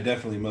 No, yeah,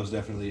 definitely, most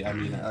definitely. I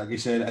mean, like I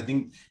said, I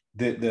think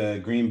the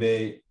Green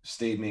Bay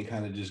statement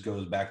kind of just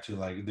goes back to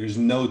like, there's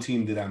no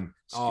team that I'm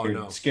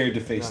scared to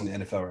face in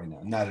the NFL right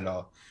now, not at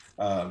all.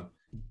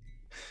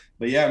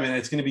 But yeah, man,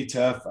 it's going to be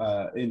tough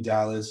in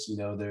Dallas.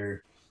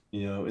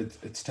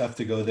 It's tough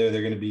to go there.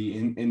 They're going to be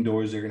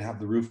indoors. They're going to have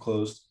the roof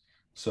closed.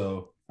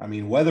 So I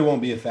mean, weather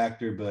won't be a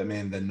factor, but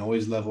man, the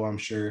noise level, I'm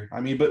sure.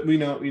 I mean, but we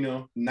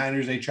know,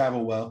 Niners, they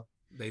travel well.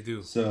 They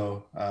do.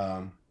 So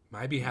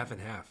might be half and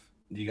half.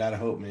 you gotta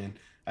hope, man.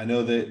 I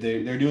know that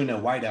they're doing a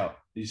whiteout.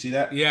 Did you see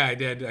that? Yeah, I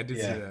did. I did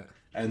see that.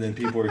 And then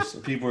people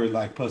were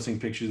like posting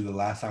pictures of the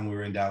last time we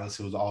were in Dallas.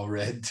 It was all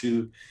red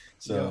too.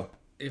 So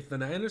if the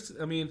Niners,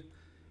 I mean,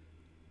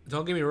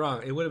 don't get me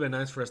wrong, it would have been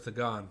nice for us to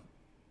gone.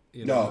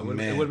 It would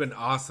have been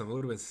awesome. It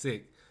would have been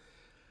sick.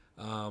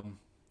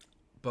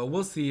 But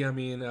we'll see. I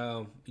mean,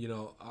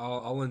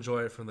 I'll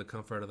enjoy it from the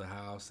comfort of the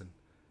house.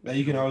 And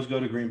you can always go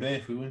to Green Bay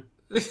if we win.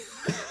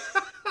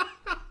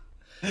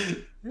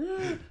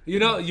 You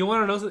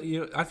want to know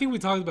something? I think we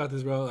talked about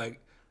this, bro. Like,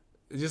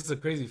 it's just a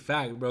crazy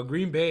fact, bro.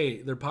 Green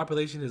Bay, their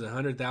population is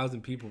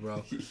 100,000 people,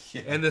 bro,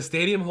 Yeah. and the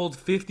stadium holds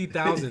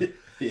 50,000.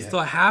 Yeah. So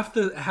half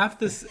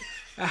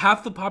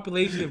the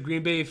population of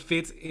Green Bay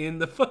fits in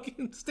the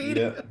fucking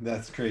stadium. Yeah,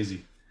 that's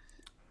crazy.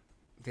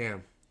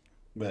 Damn.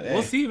 But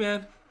We'll see,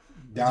 man.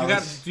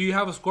 Dallas. Do you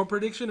have a score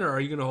prediction, or are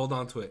you gonna hold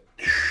on to it?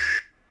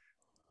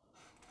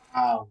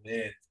 Oh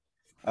man.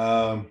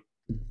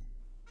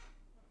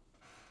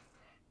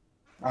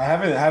 I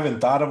haven't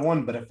thought of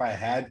one, but if I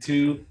had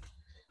to,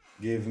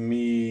 give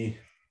me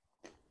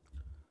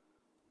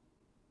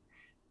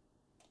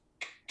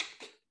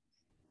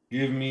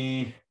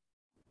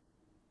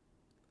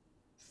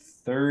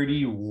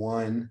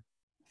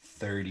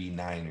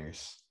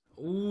 31-39ers.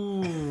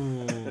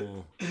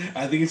 Ooh.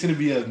 I think it's gonna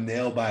be a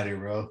nail biter,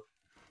 bro.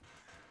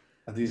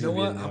 I think it's You know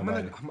gonna be a what?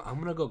 nail biter. I'm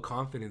gonna go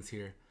confidence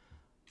here,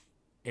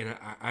 and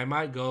I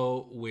might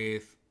go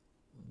with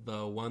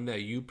the one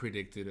that you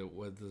predicted. It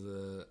was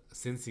the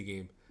Cincy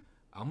game.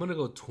 I'm gonna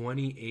go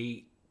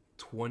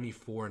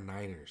 28-24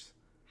 Niners.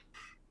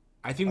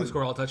 I think we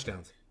score all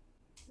touchdowns.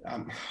 I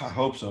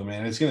hope so,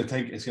 man. It's gonna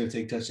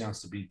take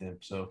touchdowns to beat them.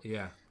 So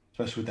Yeah.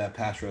 especially with that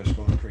pass rush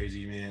going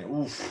crazy, man.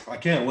 Oof, I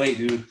can't wait,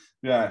 dude.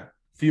 We got a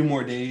few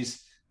more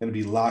days. Gonna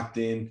be locked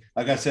in.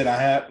 Like I said, I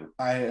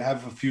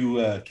have a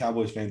few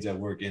Cowboys fans at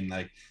work, and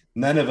like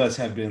none of us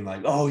have been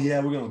like, oh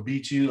yeah, we're gonna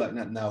beat you. Like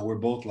no, we're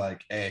both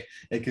like, hey,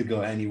 it could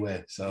go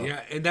anywhere. So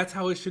Yeah, and that's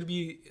how it should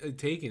be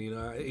taken. You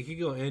know, it could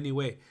go any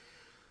way.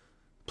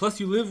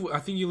 Plus, I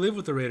think you live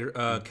with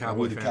the Cowboy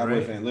with the fan, Cowboy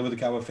right? fan, live with the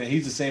Cowboy fan.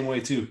 He's the same way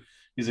too.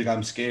 He's like,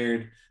 I'm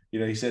scared. You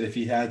know, he said if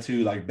he had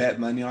to like bet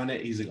money on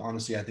it, he's like,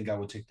 honestly, I think I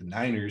would take the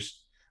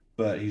Niners.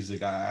 But he's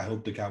like, I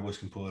hope the Cowboys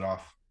can pull it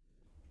off.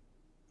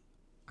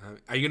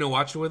 Are you gonna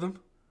watch it with him?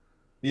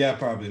 Yeah,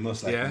 probably,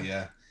 most Yeah. likely,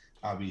 yeah.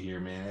 I'll be here,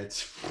 man.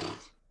 It's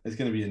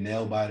gonna be a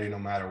nail biter no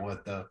matter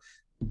what, though.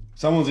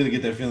 Someone's gonna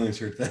get their feelings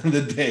hurt at the end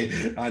of the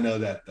day. I know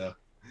that though.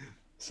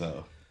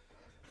 So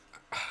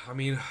I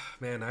mean,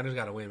 man, Niners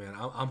gotta win, man.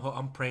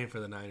 I'm praying for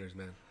the Niners,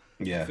 man.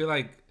 I yeah, feel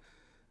like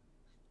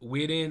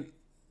we didn't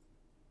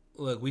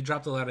look. We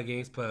dropped a lot of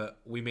games, but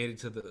we made it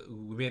to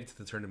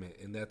the tournament,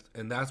 and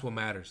that's what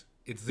matters.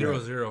 It's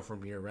 0-0 right.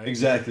 from here, right?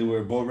 Exactly.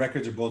 Where both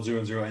records are both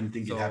 0-0.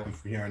 Anything can So happen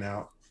from here on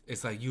out.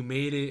 it's like you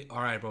made it.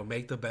 All right, bro,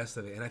 make the best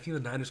of it. And I think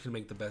the Niners can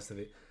make the best of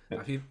it. I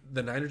think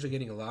the Niners are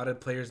getting a lot of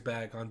players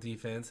back on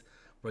defense.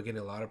 We're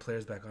getting a lot of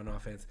players back on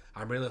offense.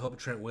 I really hope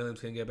Trent Williams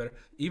can get better.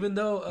 Even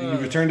though, He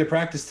returned to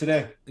practice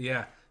today.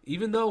 yeah,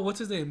 even though what's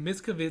his name,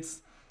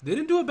 Miskovitz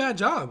didn't do a bad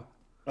job.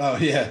 Oh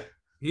yeah,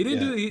 He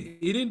didn't yeah. do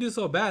he didn't do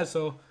so bad.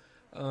 So,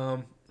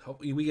 hope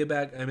we get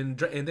back. I mean,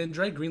 and then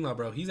Dre Greenlaw,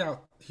 bro, he's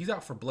out. He's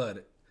out for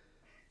blood.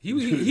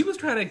 He was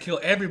trying to kill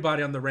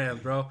everybody on the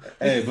Rams, bro.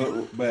 Hey,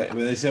 but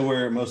they said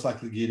we're most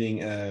likely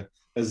getting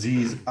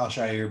Aziz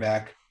Al-Shaair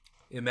back.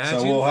 Imagine.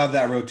 So we'll have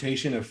that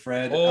rotation of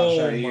Fred, Oh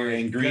Al-Shaair,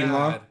 and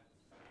Greenlaw. God.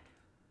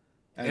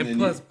 And And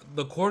plus,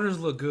 the corners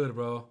look good,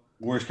 bro.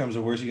 worst comes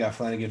to worst, you got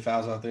Flanagan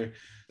Fouls out there.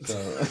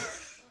 So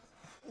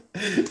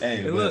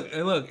hey, And look,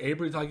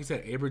 like you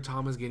said, Avery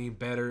Thomas getting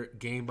better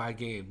game by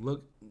game.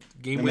 Look,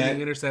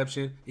 game-winning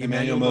interception.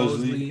 Emmanuel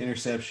Mosley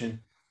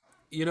interception.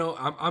 You know,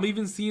 I'm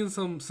even seeing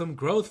some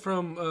growth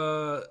from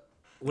what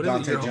is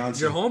Dante it?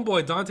 Johnson. Your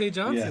homeboy Dante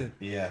Johnson.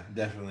 Yeah,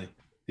 definitely.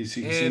 He's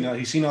seen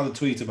all the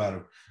tweets about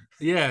him.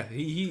 Yeah,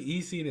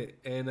 he's seen it,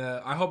 and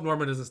I hope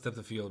Norman doesn't step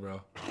the field,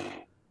 bro.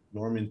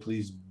 Norman,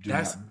 please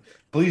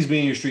please be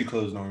in your street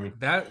clothes, Norman.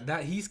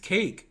 That he's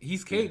cake.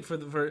 He's cake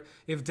for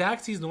if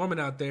Dak sees Norman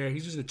out there,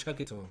 he's just gonna chuck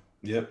it to him.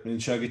 Yep, and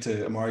chug it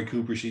to Amari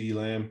Cooper, CeeDee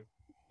Lamb,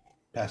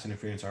 pass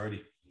interference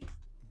already.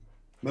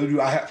 But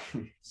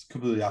it's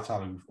completely off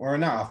topic, or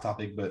not off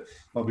topic, but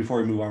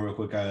before we move on real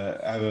quick,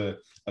 I have a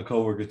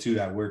coworker too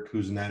at work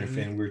who's a Niner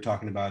fan. We were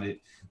talking about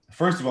it.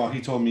 First of all, he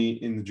told me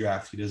in the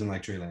draft he doesn't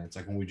like Trey Lance.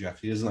 Like when we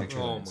draft, he doesn't like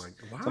Trey Lance.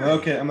 My God!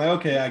 So I'm like,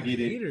 okay, I get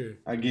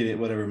it.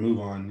 Whatever, move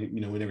on.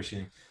 You know, we never seen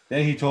him.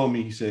 Then he told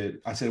me,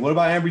 I said, what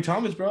about Ambry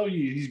Thomas, bro?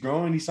 He's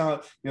growing. He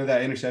saw,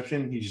 that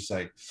interception. He's just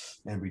like,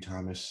 Ambry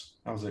Thomas.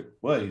 I was like,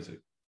 what? He's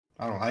like,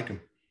 I don't like him.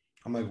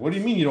 I'm like, what do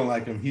you mean you don't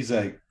like him? He's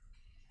like,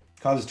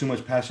 causes too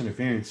much pass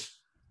interference.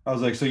 I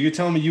was like, so you're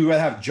telling me you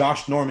rather have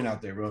Josh Norman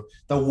out there, bro?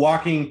 The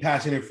walking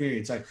pass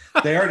interference. Like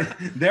they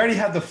already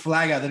have the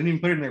flag out. They didn't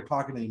even put it in their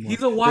pocket anymore.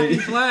 He's a walking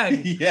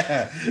flag.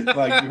 Yeah.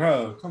 Like,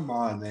 bro, come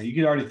on, man. You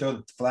could already throw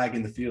the flag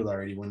in the field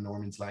already when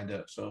Norman's lined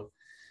up. So,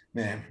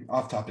 man,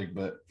 off topic,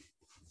 but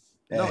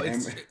no,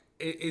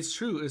 it's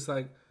true. It's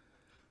like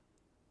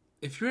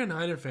if you're a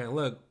Niner fan,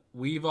 look,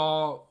 we've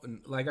all,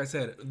 like I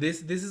said,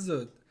 this is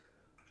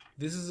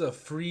a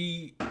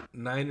free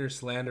Niner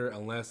slander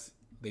unless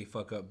they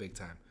fuck up big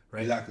time.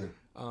 Right. Exactly.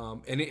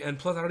 And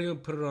plus I don't even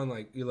put it on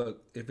like, you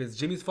look, if it's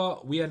Jimmy's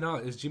fault,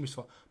 it's Jimmy's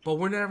fault. But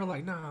we're never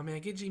like, nah, man,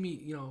 get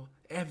Jimmy,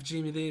 F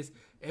Jimmy this,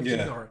 F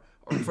Jimmy or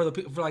for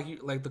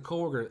the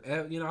coworker,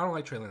 I don't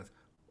like Trey Lance.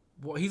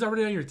 Well, he's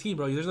already on your team,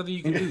 bro. There's nothing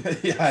you can do.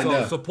 I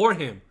know. Support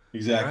him.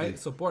 Exactly. Right?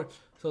 Support.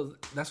 So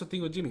that's the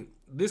thing with Jimmy.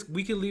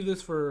 We can leave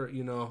this for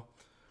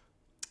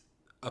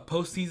a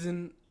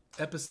postseason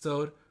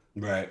episode.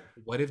 Right.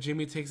 What if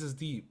Jimmy takes us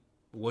deep?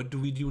 What do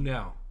we do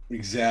now?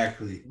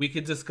 Exactly. We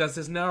could discuss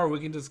this now, or we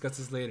can discuss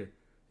this later.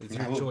 It's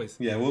your choice.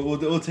 Yeah,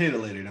 we'll take it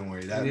later. Don't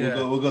worry.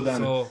 We'll go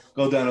down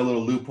a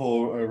little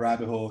loophole or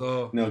rabbit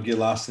hole. Get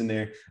lost in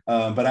there.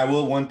 But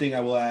one thing I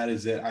will add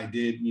is that I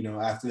did,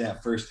 after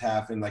that first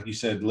half, and like you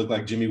said, it looked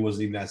like Jimmy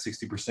wasn't even at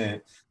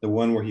 60%. The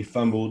one where he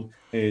fumbled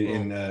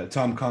and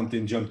Tom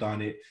Compton jumped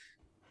on it.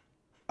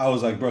 I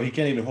was like, bro, he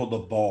can't even hold the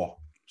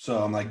ball.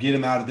 So I'm like, get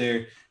him out of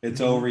there.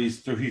 It's over. He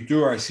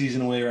threw our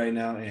season away right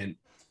now. And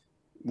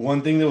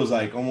one thing that was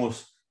like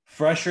almost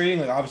frustrating.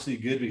 Like obviously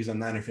good because I'm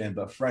Niner fan,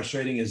 but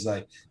frustrating is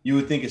like you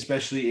would think,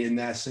 especially in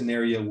that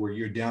scenario where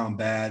you're down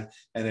bad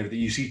and everything.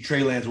 You see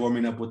Trey Lance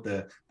warming up with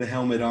the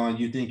helmet on.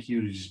 You think he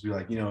would just be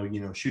like,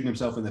 shooting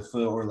himself in the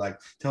foot or like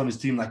telling his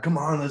team like, "Come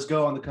on, let's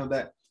go on the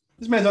comeback."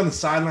 This man's on the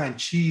sideline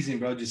cheesing,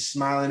 bro, just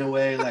smiling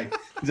away like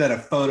he's at a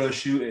photo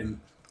shoot and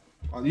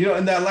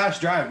in that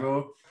last drive,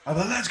 bro. I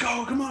was like, "Let's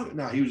go, come on!"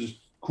 No, he was just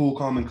cool,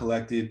 calm, and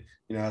collected.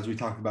 As we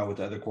talked about with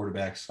the other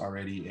quarterbacks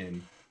already,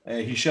 and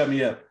hey, he shut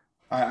me up.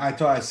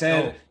 I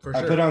said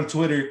I put on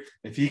Twitter,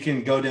 if he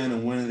can go down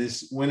and win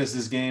us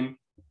this game,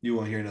 you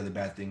won't hear another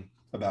bad thing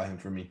about him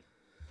from me.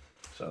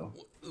 So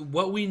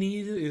what we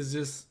need is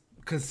just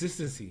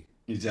consistency.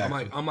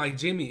 Exactly. I'm like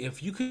Jimmy,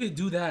 if you could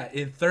do that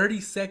in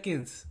 30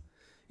 seconds,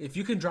 if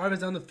you can drive us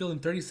down the field in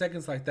 30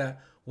 seconds like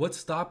that, what's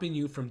stopping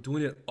you from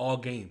doing it all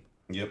game?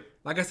 Yep.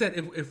 Like I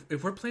said,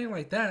 if we're playing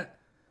like that,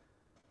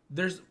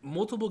 there's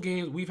multiple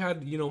games we've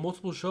had,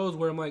 multiple shows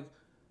where I'm like,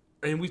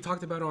 and we've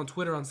talked about it on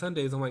Twitter on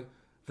Sundays. I'm like,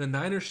 the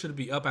Niners should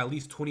be up at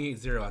least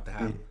 28-0 at the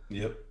half.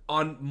 Yep.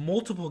 On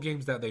multiple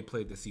games that they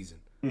played this season.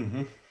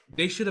 Mm-hmm.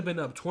 They should have been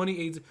up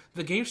 28.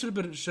 The game should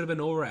have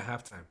been over at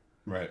halftime.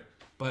 Right.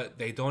 But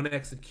they don't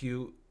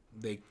execute.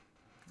 They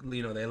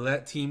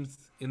let teams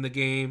in the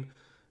game.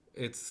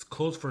 It's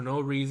close for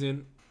no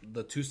reason.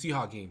 The 2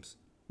 Seahawks games.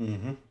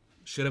 Mm-hmm.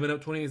 Should have been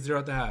up 28-0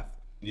 at the half.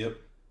 Yep.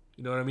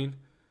 You know what I mean?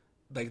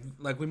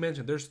 Like we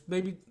mentioned, there's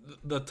maybe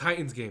the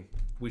Titans game.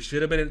 We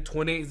should have been at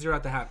 28-0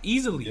 at the half.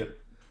 Easily. Yep.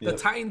 The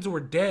Titans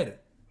were dead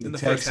in the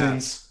first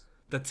half.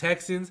 The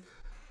Texans.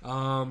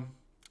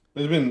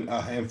 There's been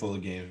a handful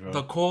of games, bro.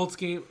 The Colts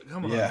game.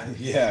 Come on.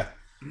 Yeah.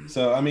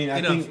 So, I mean,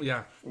 I think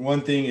yeah.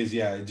 one thing is,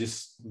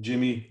 just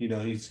Jimmy,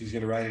 he's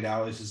going to ride it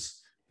out. It's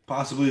just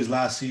possibly his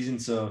last season.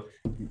 So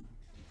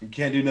you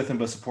can't do nothing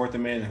but support the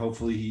man. And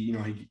hopefully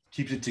he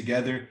keeps it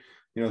together,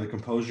 the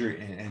composure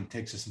and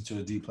takes us into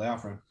a deep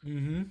playoff run.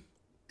 Mm-hmm.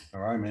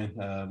 All right, man.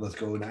 Let's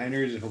go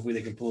Niners, and hopefully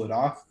they can pull it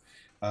off.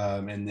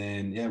 And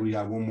then, we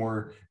got one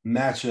more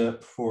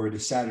matchup for the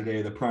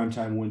Saturday, the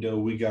primetime window.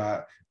 We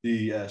got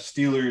the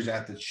Steelers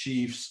at the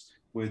Chiefs,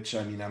 which,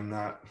 I mean, I'm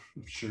not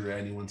sure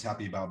anyone's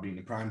happy about being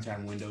the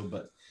primetime window,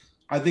 but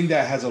I think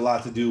that has a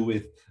lot to do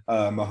with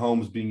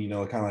Mahomes being,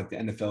 kind of like the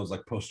NFL's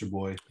like poster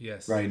boy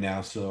right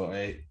now. So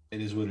it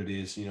is what it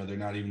is. They're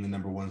not even the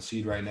number 1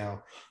 seed right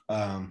now.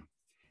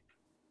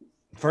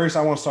 First,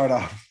 I want to start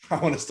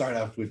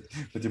off with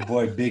your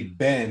boy Big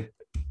Ben.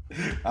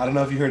 I don't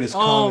know if you heard his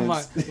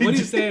comments. Oh my! What do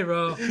you say,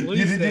 bro?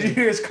 Did you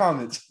hear his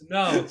comments?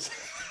 No.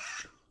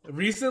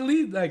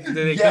 Recently, did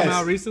they come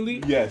out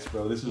recently? Yes,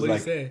 bro. This was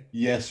like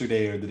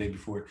yesterday or the day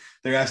before.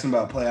 They're asking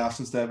about playoffs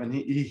and stuff, and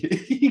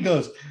he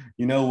goes,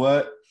 "You know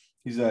what?"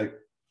 He's like,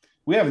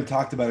 "We haven't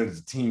talked about it as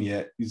a team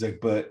yet." He's like,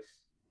 "But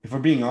if we're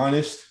being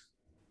honest,"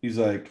 he's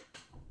like,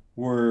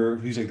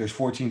 "There's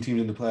 14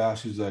 teams in the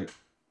playoffs." He's like,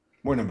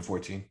 "We're number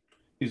 14."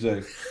 He's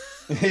like,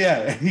 "Yeah."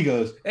 And he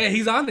goes, "Hey,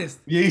 he's honest."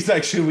 Yeah, he's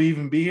like, "Should we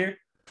even be here?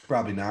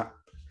 Probably not."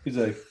 He's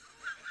like,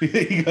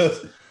 he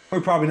goes,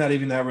 "We're probably not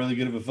even that really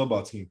good of a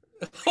football team."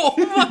 Oh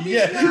my God.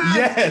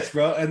 Yes,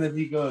 bro. And then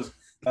he goes,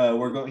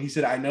 he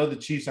said, "I know the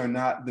Chiefs are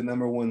not the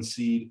number 1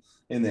 seed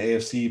in the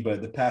AFC,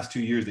 but the past 2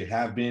 years they've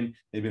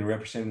been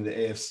representing the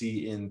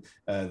AFC in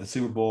the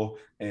Super Bowl,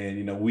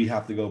 and we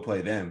have to go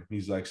play them."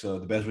 He's like, "So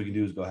the best we can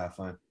do is go have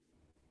fun."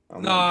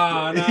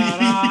 No.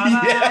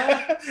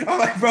 Yeah. I'm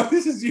like, bro,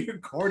 this is your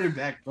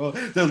quarterback, bro.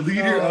 The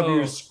leader of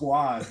your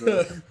squad,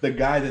 bro. The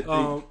guy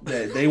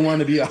that they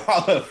want to be a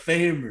Hall of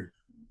Famer.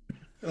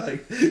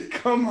 Like,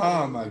 come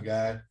on, my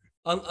guy.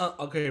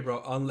 Okay,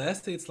 bro.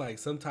 Unless it's like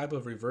some type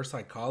of reverse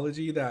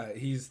psychology that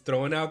he's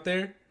throwing out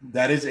there.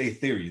 That is a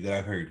theory that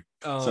I've heard.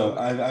 So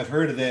I've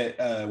heard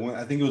that when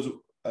I think it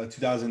was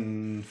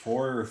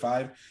 2004 or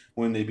 5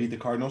 when they beat the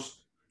Cardinals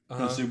in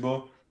the Super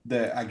Bowl.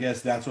 That I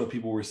guess that's what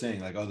people were saying.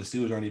 Like, oh, the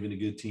Steelers aren't even a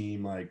good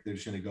team. Like, they're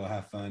just gonna go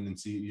have fun and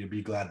see,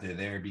 be glad they're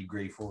there, be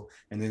grateful,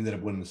 and they ended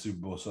up winning the Super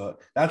Bowl. So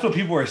that's what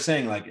people are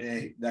saying. Like,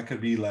 hey, that could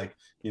be like,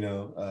 a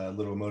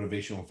little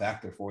motivational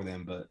factor for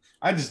them. But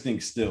I just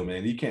think still,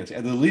 man, you can't say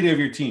as the leader of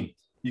your team,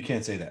 you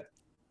can't say that.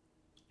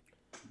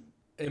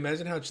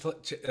 Imagine how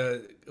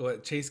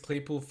what Chase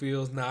Claypool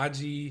feels.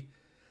 Najee,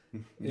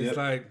 it's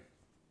like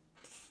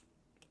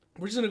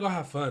we're just gonna go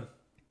have fun.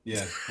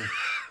 Yeah,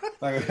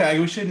 like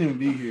we shouldn't even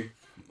be here.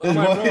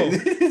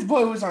 His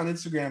boy was on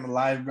Instagram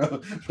live,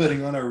 bro,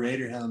 putting on a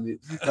Raider helmet,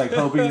 like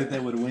hoping that they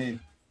would win.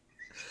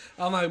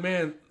 I'm like,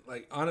 man,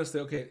 like honestly,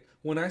 okay.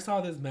 When I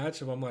saw this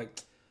matchup, I'm like,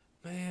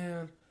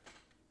 man,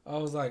 I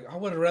was like, I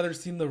would have rather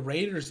seen the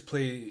Raiders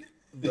play.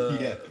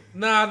 Then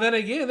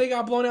again, they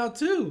got blown out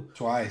too.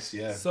 Twice,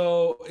 yeah.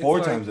 So 4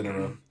 times in a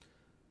row.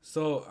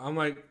 So I'm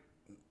like,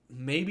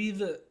 maybe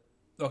they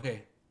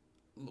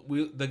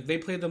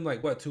played them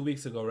like 2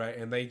 weeks ago, right?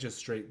 And they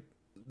just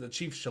the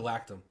Chiefs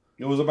shellacked them.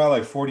 It was about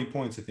like 40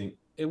 points, I think.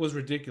 It was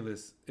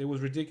ridiculous.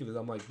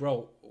 I'm like,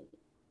 bro.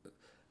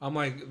 I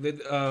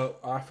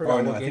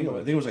forgot what game. I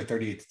think it was like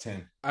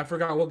 38-10. I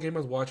forgot what game I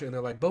was watching, and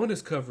they're like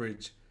bonus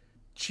coverage,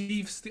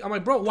 Chiefs. I'm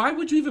like, bro, why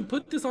would you even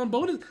put this on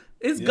bonus?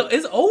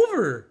 It's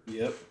over.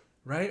 Yep.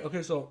 Right.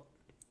 Okay. So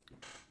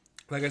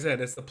Like I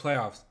said, it's the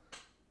playoffs.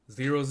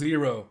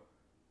 0-0.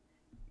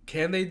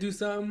 Can they do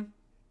something?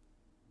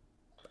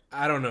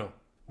 I don't know.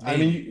 I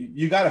Maybe. mean,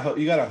 you gotta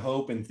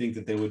hope and think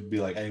that they would be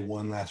like, "Hey,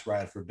 one last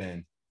ride for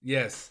Ben."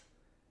 Yes.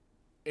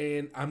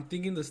 And I'm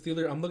thinking the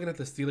Steelers. I'm looking at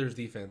the Steelers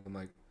defense. I'm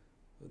like,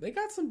 they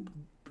got some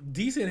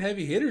decent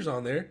heavy hitters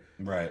on there.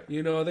 Right.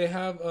 You know, they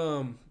have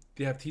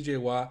T.J.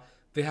 Watt.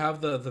 They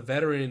have the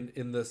veteran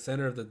in the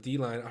center of the D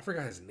line. I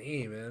forgot his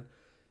name, man.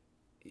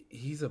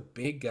 He's a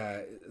big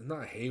guy. It's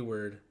not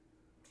Hayward.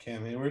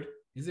 Cam Hayward.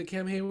 Is it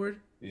Cam Hayward?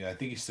 Yeah, I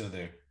think he's still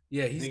there.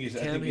 Yeah, he's I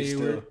Cam think he's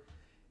Hayward. still.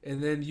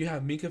 And then you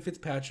have Minka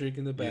Fitzpatrick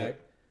in the Yeah.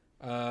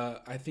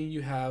 back. I think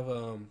you have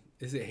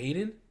is it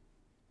Hayden?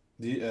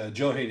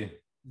 Joe Hayden.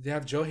 They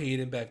have Joe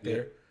Hayden back Yeah.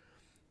 there.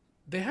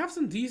 They have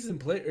some decent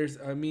players.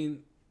 I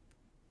mean,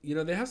 you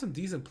know, they have some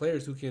decent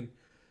players who can,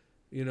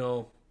 you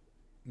know,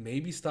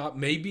 maybe stop,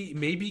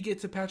 maybe get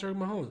to Patrick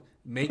Mahomes,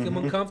 make him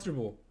Mhm.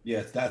 uncomfortable.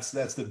 Yes, that's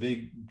the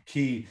big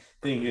key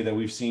thing here that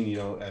we've seen,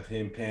 of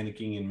him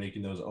panicking and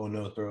making those oh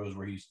no throws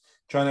where he's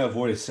trying to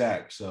avoid a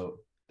sack. So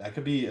that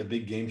could be a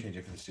big game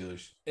changer for the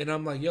Steelers. And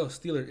I'm like, yo,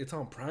 Steeler, it's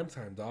on prime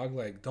time, dog.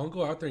 Like, don't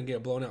go out there and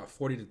get blown out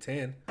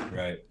 40-10.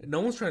 Right.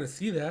 No one's trying to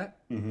see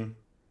that, Mm-hmm.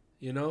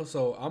 you know.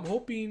 So I'm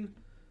hoping,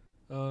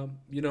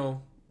 you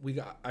know,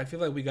 I feel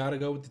like we got to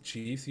go with the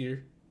Chiefs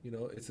here. You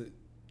know, it's a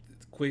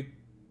quick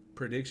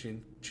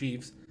prediction,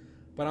 Chiefs.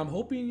 But I'm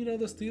hoping, you know,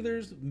 the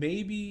Steelers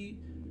maybe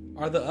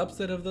are the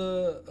upset of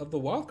the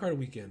wild card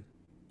weekend.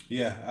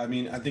 Yeah, I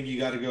mean, I think you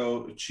got to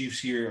go Chiefs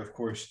here, of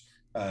course,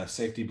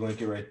 safety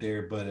blanket right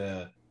there.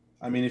 But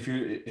I mean, if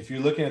you're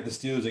looking at the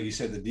Steelers, like you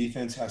said, the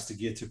defense has to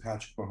get to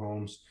Patrick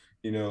Mahomes.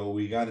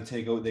 We got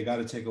to they got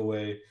to take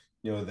away,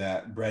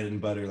 that bread and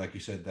butter, like you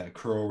said, that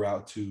curl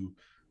route to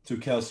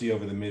Kelsey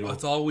over the Oh, middle,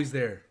 it's always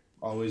there.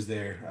 always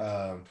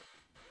there.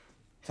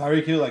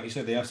 Tyreek Hill, like you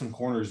said, they have some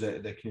corners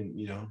that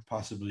can,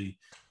 possibly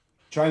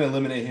trying to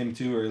eliminate him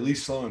too, or at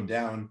least slow him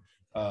down.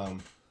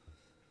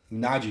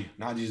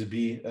 Najee's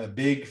a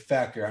big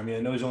factor. I mean, I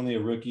know he's only a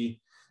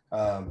rookie,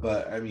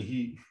 but I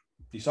mean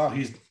he's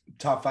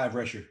top 5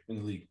 rusher in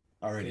the league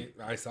already.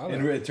 I saw that.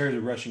 In terms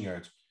of rushing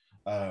yards.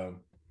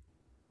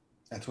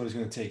 That's what it's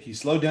going to take. He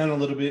slowed down a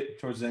little bit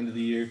towards the end of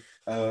the year.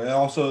 It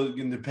also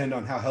can depend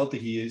on how healthy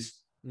he is.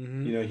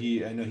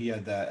 Mm-hmm. I know he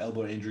had that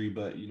elbow injury,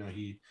 but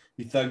he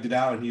thugged it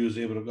out and he was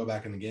able to go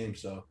back in the game.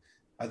 So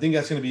I think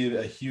that's going to be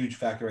a huge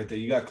factor right there.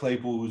 You got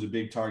Claypool, who's a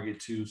big target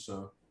too.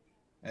 So,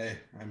 hey,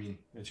 I mean,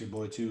 that's your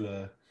boy too.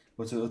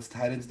 What's the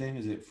tight end's name?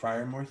 Is it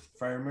Fryermuth?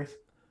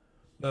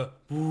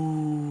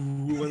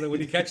 When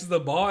he catches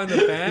the ball in the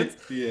fans,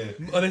 Yeah.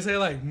 or they say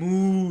like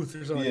Muth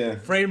or something. Yeah.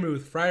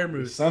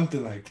 Fryermuth.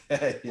 Something like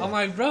that. Yeah. I'm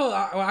like, bro,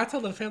 I tell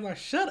the fans like,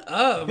 shut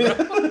up,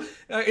 bro.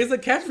 It's a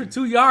catch for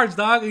 2 yards,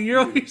 dog, and you're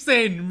only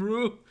saying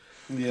Muth.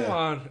 Yeah. Come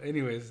on.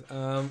 Anyways,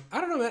 I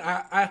don't know, man.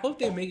 I hope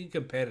they make it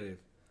competitive.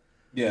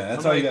 Yeah,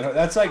 that's I'm all you like- got.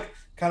 That's like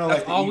kind of That's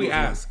like the all we Eagles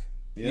one. ask.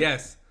 Yeah.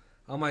 Yes.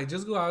 I'm like,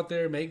 just go out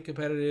there, make it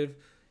competitive.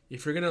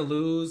 If you're gonna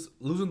lose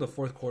in the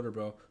fourth quarter,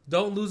 bro.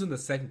 Don't lose in the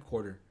second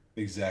quarter.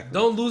 Exactly.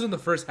 Don't lose in the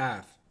first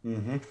half.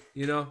 Mm-hmm.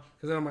 You know,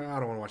 because then I'm like, I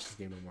don't want to watch this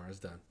game anymore. It's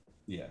done.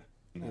 Yeah.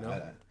 No, You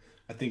know?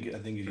 I think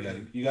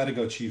you got to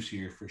go Chiefs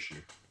here for sure.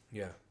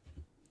 Yeah.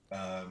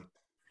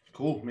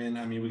 Cool, man.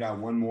 I mean, we got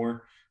one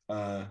more.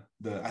 I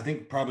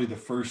think probably the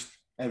first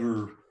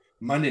ever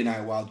Monday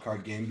night wild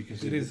card game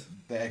because It of is.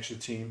 the extra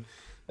teams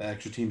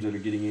that are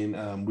getting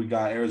in. We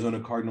got Arizona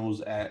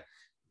Cardinals at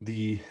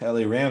the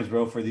LA Rams,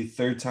 bro, for the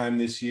third time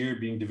this year,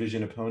 being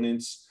division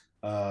opponents.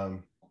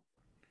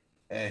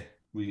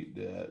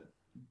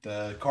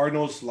 The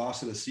Cardinals lost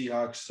to the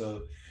Seahawks,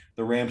 so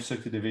the Rams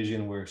took the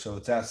division. So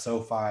it's at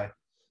SoFi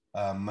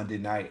Monday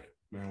night.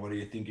 Man, what are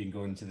you thinking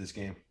going into this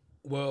game?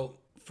 Well,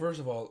 first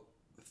of all,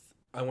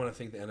 I want to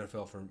thank the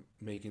NFL for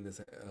making this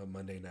a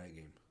Monday night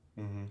game.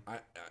 Mm-hmm.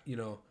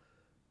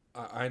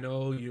 I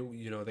know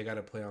you know they got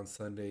to play on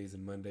Sundays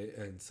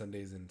and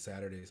Sundays and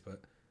Saturdays,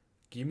 but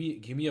give me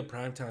a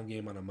primetime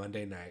game on a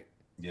Monday night.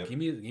 Yep. Give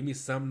me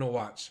something to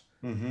watch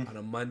Mm-hmm. on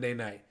a Monday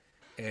night.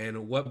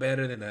 And what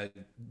better than a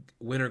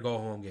win or go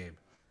home game?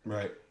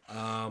 Right.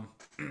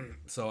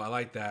 So I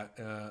like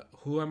that.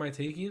 Who am I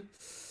taking?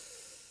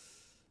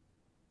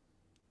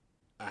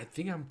 I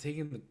think I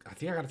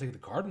gotta take the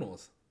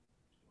Cardinals.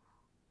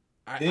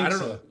 I don't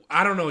know.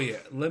 I don't know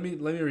yet. Let me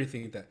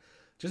rethink that.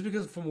 Just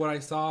because from what I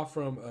saw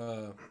from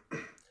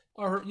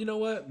or you know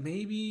what?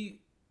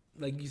 Maybe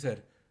like you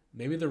said,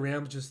 maybe the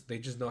Rams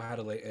just know how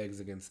to lay eggs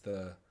against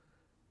the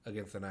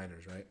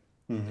Niners, right?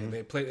 Mm-hmm.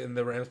 And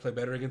the Rams play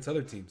better against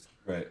other teams.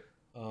 Right.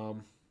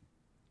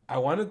 I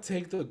want to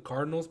take the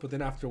Cardinals, but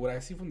then after what I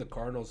see from the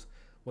Cardinals,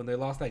 when they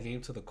lost that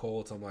game to the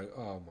Colts, I'm like,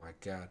 oh my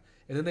god!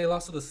 And then they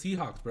lost to the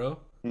Seahawks, bro.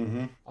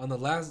 Mm-hmm. On the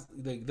last,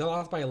 they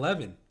lost by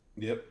 11.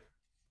 Yep.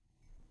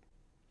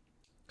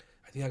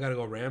 I think I gotta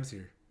go Rams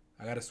here.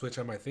 I gotta switch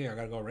on my thing. I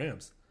gotta go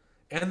Rams,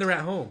 and they're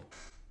at home.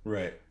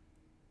 Right.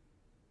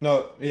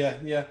 No.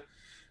 Yeah.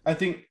 I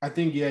think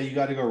yeah, you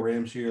got to go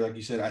Rams here. Like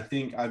you said, I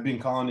think I've been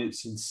calling it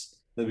since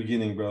the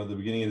beginning, bro. The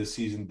beginning of the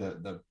season,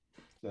 the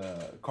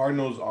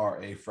Cardinals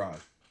are a fraud.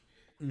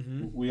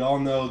 We all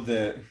know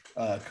that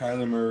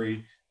Kyler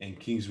Murray and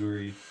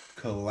Kingsbury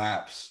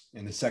collapse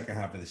in the second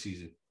half of the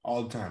season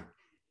all the time.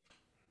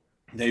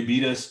 They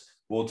beat us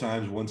both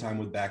times, one time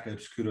with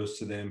backups. Kudos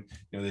to them.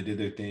 They did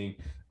their thing.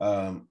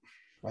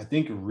 I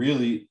think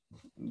really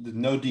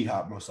no D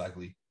Hop most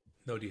likely.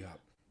 No D Hop.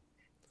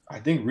 I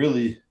think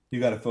really you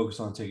got to focus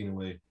on taking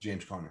away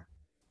James Conner.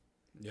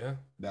 Yeah.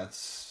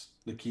 That's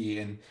the key,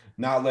 and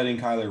not letting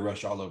Kyler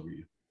rush all over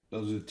you.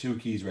 Those are the two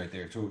keys right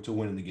there to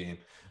winning the game.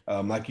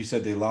 Like you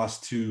said, they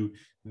lost to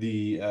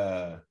the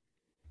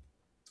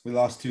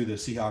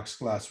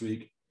Seahawks last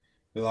week.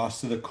 They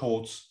lost to the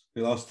Colts.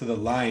 They lost to the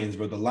Lions,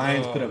 but the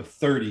Lions put up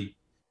 30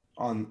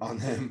 on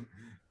them.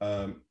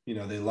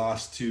 They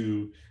lost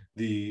to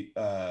the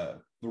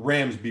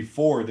Rams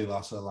before they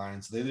lost to the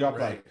Lions. So they dropped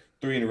like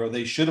 3 in a row.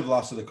 They should have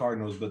lost to the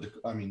Cardinals, but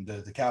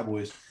the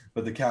Cowboys.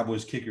 But the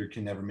Cowboys kicker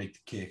can never make the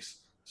kicks.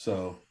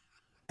 So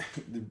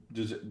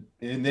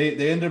and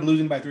they ended up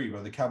losing by 3,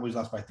 bro. The Cowboys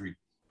lost by 3.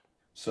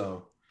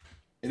 So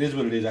it is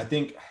what it is. I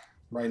think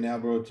right now,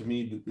 bro, to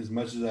me, as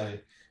much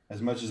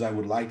as I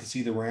would like to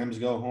see the Rams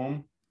go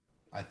home,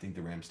 I think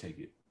the Rams take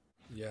it.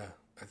 Yeah,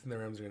 I think the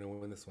Rams are going to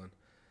win this one.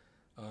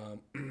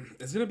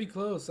 It's going to be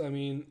close. I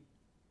mean,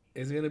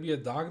 is it going to be a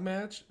dog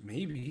match?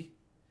 Maybe.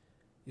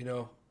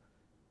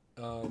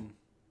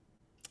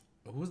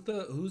 Who's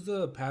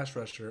the pass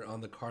rusher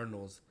on the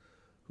Cardinals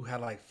who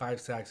had like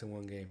 5 sacks in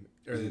one game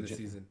early in the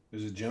season?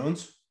 Was it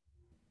Jones?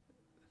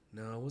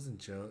 No, it wasn't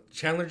Jones.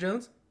 Chandler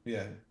Jones?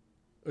 Yeah.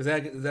 Was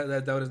that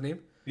what his name?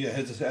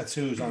 Yeah, that's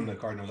who's on the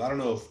Cardinals. I don't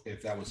know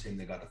if that was him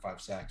that got the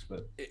 5 sacks,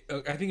 but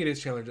I think it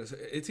is Chandler Jones.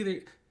 It's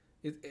either.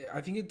 I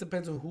think it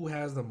depends on who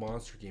has the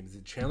monster game. Is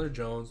it Chandler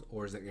Jones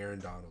or is it Aaron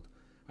Donald?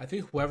 I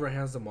think whoever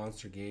has the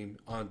monster game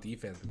on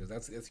defense, because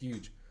that's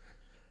huge.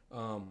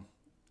 I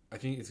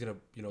think it's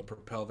gonna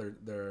propel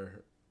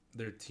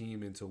their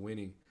team into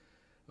winning.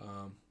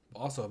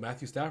 Also,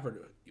 Matthew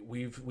Stafford,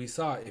 we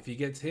saw if he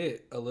gets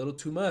hit a little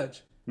too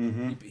much,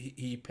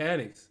 he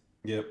panics.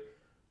 Yep.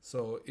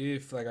 So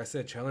if, like I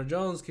said, Chandler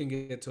Jones can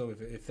get to him,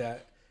 if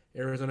that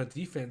Arizona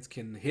defense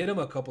can hit him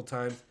a couple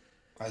times,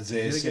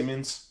 Isaiah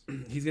Simmons,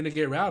 he's gonna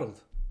get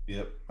rattled.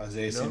 Yep,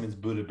 Isaiah Simmons,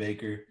 Budda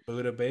Baker.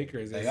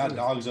 They got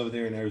dogs over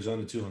there in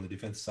Arizona too on the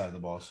defensive side of the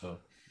ball. So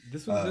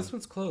this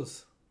one's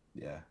close.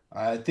 Yeah,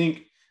 I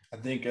think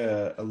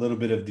a little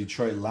bit of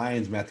Detroit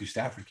Lions. Matthew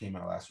Stafford came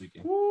out last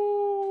weekend.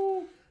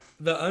 Woo!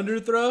 The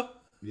underthrow.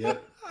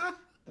 Yep.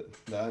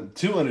 The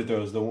 2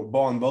 underthrows, the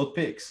ball on both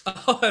picks.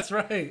 Oh, that's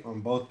right.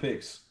 On both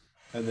picks,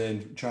 and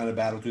then trying to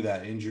battle through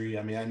that injury.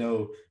 I mean, I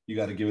know you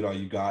got to give it all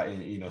you got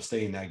and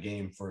stay in that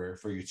game for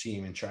your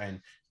team and try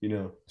and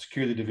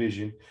secure the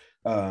division.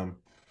 I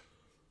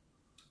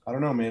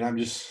don't know, man. I'm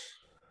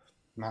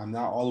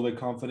not all the way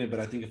confident, but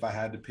I think if I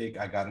had to pick,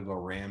 I got to go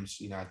Rams.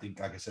 I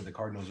think, like I said, the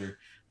Cardinals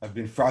have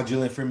been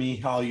fraudulent for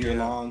me all year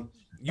long.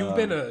 You've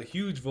been a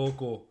huge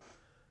vocal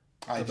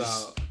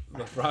about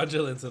the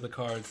fraudulence of the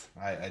Cards.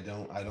 I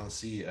don't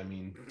see it. I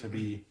mean, to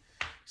be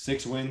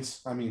 6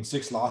 wins,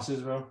 6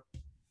 losses, bro.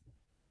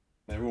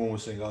 Everyone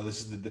was saying, "Oh, this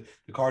is the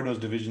Cardinals'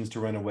 divisions to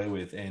run away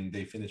with," and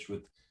they finished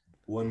with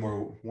one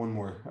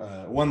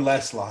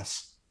less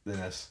loss than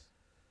us.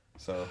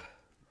 So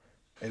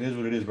it is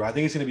what it is, bro. I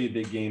think it's going to be a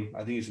big game.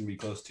 I think it's going to be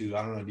close too.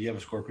 I don't know. Do you have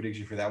a score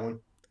prediction for that one?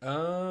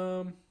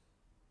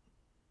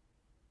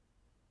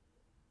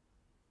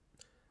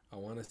 I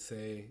want to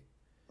say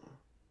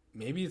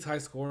maybe it's high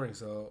scoring,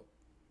 so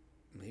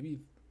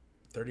maybe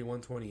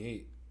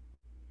 31-28.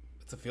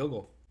 It's a field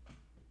goal.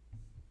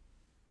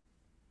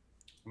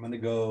 I'm going to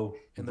go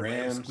and the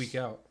Rams squeak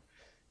out.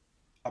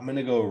 I'm going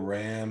to go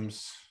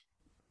Rams.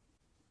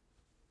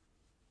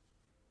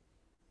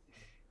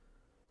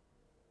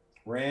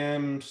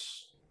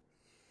 Rams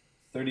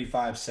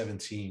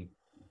 35-17.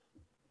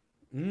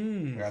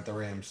 I got the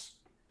Rams.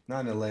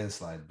 Not in a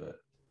landslide,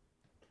 but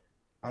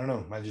I don't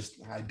know.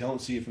 I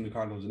don't see it from the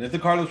Cardinals. And if the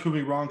Cardinals prove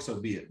me wrong, so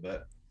be it.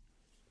 But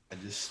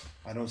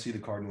I don't see the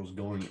Cardinals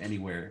going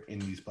anywhere in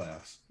these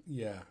playoffs.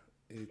 Yeah,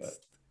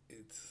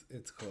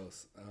 it's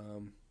close.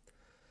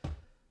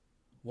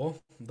 Well,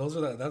 those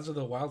are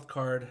the wild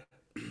card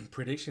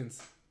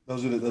predictions.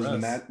 Those are the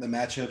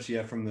matchups.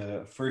 Yeah, from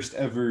the first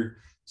ever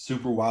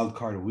Super Wild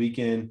Card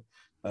weekend.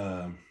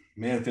 Man,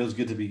 it feels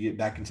good to get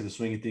back into the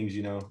swing of things.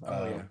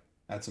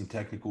 Had some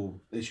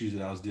technical issues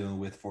that I was dealing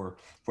with for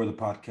the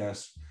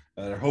podcast.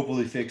 They're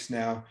hopefully fixed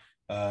now.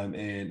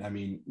 And I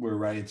mean, we're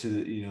right into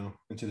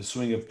the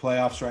swing of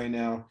playoffs right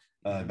now.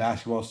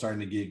 Basketball's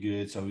starting to get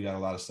good, so we got a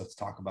lot of stuff to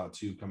talk about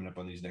too coming up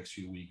on these next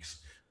few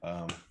weeks.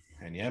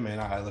 And yeah, man,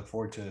 I look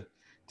forward to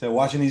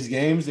watching these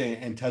games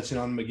and touching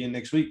on them again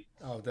next week.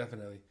 Oh,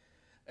 definitely.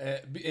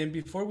 And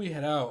before we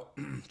head out,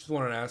 just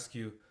wanted to ask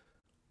you,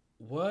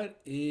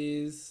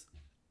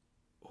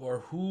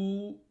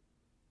 who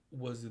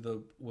was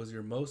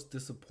your most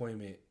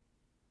disappointment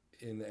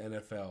in the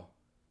NFL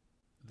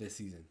this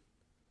season?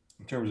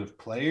 In terms of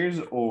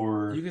players,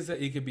 or you can say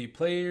it could be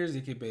players,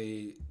 it could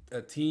be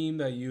a team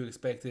that you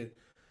expected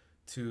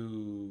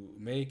to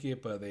make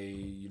it, but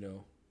they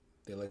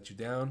let you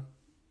down.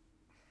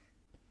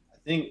 I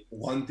think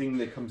one thing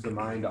that comes to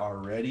mind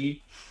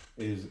already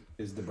is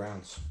the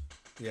Browns.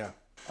 Yeah.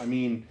 I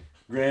mean,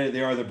 granted,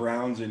 they are the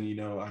Browns, and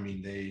I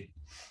mean, they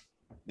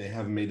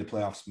haven't made the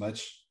playoffs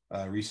much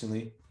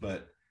recently,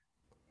 but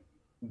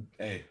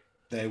hey,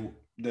 they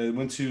they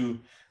went to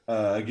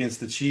against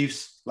the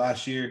Chiefs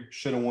last year.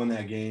 Should have won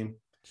that game.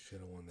 Should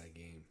have won that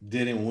game.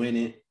 Didn't win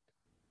it.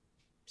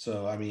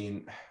 So I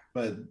mean,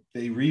 but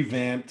they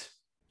revamped.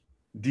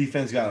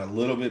 Defense got a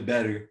little bit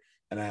better,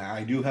 and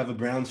I do have a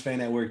Browns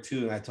fan at work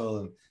too, and I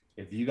told him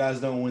if you guys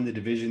don't win the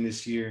division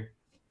this year,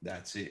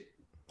 that's it.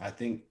 I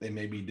think they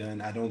may be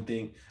done. I don't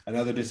think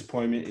another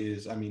disappointment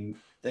is. I mean,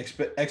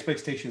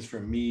 expectations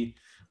from me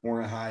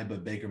weren't high,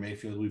 but Baker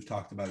Mayfield, we've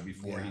talked about it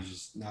before. Yeah. He's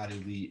just not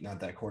elite, not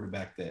that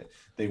quarterback that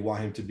they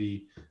want him to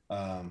be.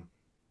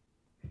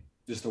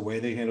 Just the way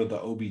they handled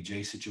the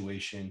OBJ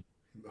situation,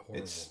 Horrible.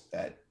 it's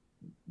that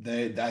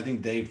I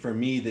think for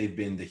me they've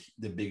been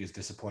the biggest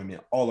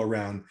disappointment all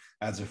around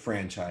as a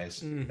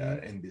franchise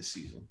in this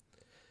season.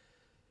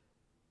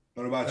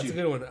 What about That's you? a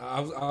good one.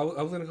 I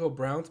was gonna go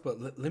Browns,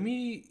 but let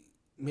me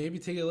maybe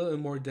take it a little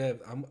more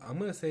depth. I'm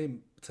gonna say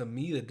to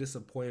me the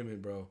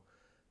disappointment, bro,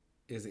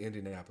 is the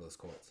Indianapolis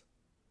Colts.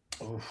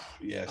 Oh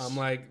yes. I'm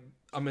like,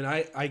 I mean,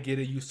 I get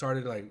it. You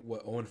started like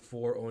what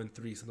 0-4,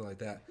 0-3, something like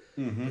that.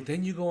 Mm-hmm. But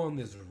then you go on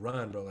this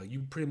run, bro. Like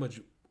you pretty much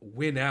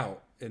win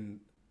out in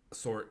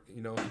sort,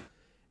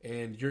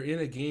 and you're in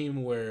a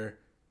game where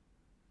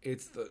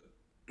it's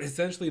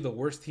essentially the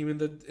worst team in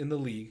the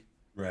league.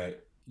 Right.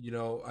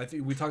 I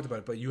think we talked about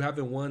it, but you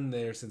haven't won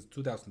there since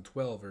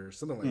 2012 or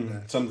something like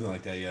that. Something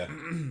like that, yeah.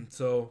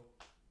 So,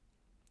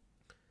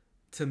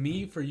 to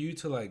me, for you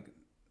to like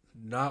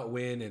not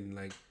win and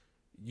like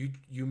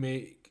you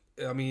make,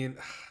 I mean,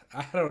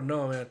 I don't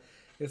know, man.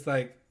 It's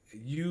like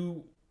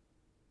you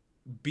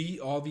beat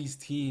all these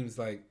teams.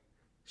 Like,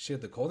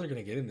 shit, the Colts are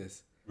gonna get in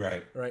this,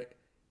 Right. right?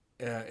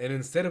 And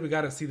instead of we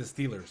got to see the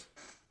Steelers.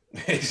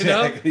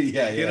 Exactly.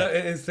 Yeah.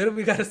 Instead of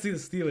we got to see the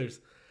Steelers.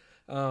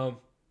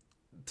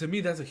 To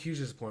me, that's a huge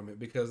disappointment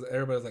because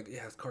everybody's like,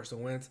 yeah, it's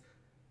Carson Wentz.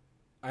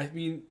 I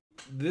mean,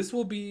 this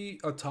will be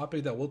a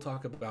topic that we'll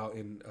talk about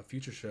in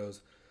future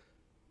shows.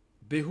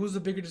 Who's the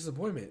bigger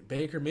disappointment,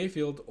 Baker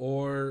Mayfield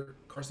or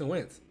Carson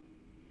Wentz?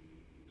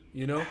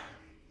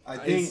 I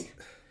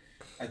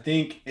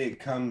think it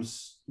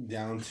comes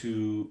down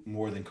to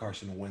more than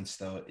Carson Wentz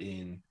though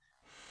in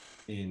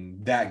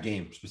that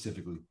game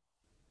specifically.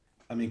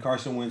 I mean,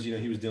 Carson Wentz,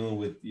 he was dealing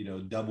with,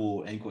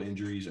 double ankle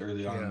injuries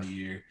early on in the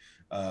year.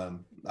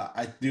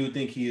 I do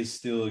think he is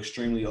still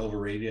extremely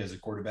overrated as a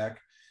quarterback,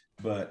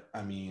 but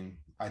I mean,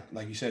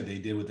 like you said, they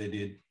did what they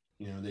did.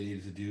 They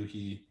needed to do.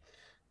 He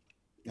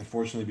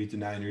unfortunately beat the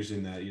Niners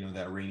in that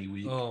that rainy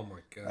week. Oh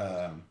my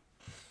god!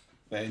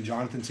 And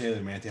Jonathan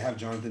Taylor, man, to have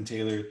Jonathan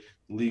Taylor,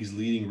 the league's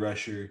leading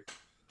rusher,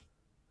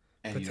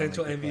 and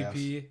potential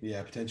MVP,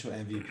 potential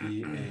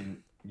MVP,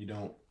 and you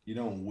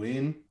don't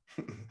win.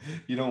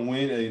 You don't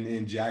win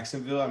in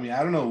Jacksonville. I mean,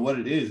 I don't know what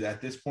it is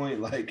at this point.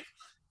 Like,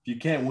 you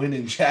can't win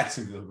in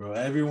Jacksonville, bro.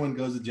 Everyone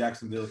goes to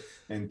Jacksonville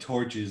and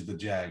torches the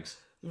Jags.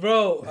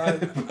 Bro,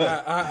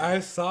 I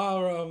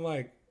saw. I'm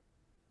like,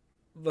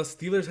 the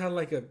Steelers had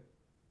like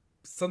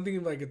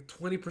something like a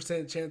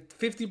 20% chance,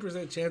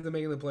 50% chance of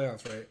making the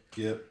playoffs, right?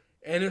 Yep.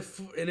 And it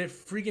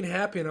freaking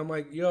happened. I'm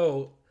like,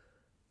 yo,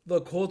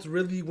 the Colts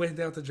really went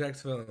down to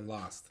Jacksonville and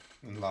lost.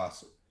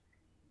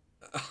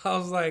 I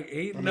was like,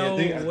 no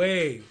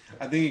way.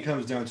 I think it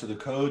comes down to the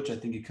coach. I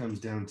think it comes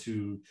down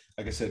to,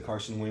 like I said,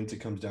 Carson Wentz. It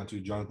comes down to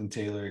Jonathan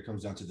Taylor. It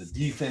comes down to the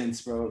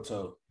defense, bro.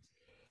 So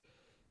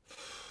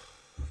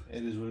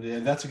it is what it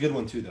is. That's a good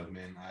one too, though,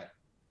 man.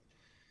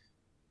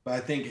 But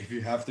I think if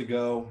you have to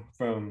go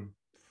from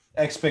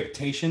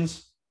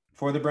expectations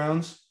for the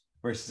Browns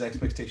versus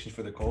expectations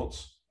for the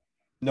Colts,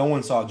 no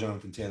one saw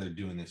Jonathan Taylor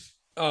doing this.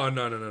 Oh,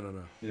 no. You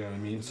know what I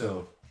mean? No.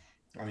 So,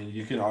 I mean,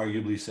 you can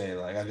arguably say,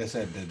 like I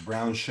said, the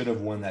Browns should have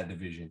won that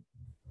division.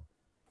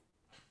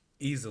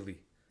 Easily.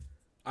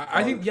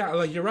 I think, yeah,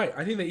 like you're right.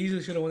 I think they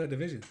easily should have won that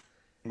division.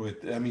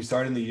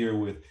 Starting the year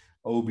with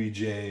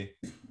OBJ,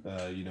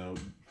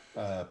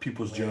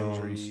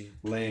 Peoples-Jones,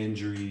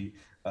 Landry,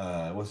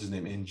 what's his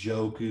name?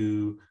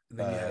 Njoku. And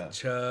then you had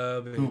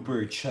Chubb.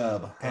 Cooper,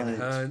 Chubb,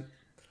 Hunt.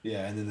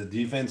 Yeah, and then the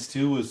defense,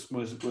 too, was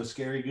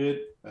scary good.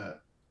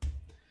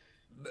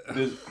 It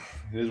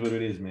is what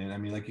it is, man. I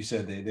mean, like you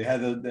said, they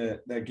had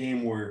that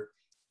game where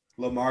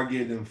Lamar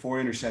gave them 4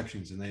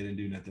 interceptions and they didn't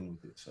do nothing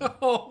with it. So.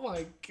 Oh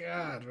my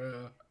god,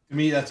 bro! To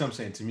me, that's what I'm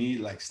saying. To me,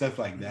 like stuff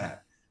like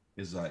that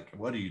is like,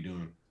 what are you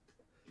doing?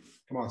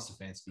 Come on,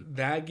 Stefanski.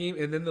 That game,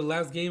 and then the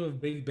last game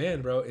of Big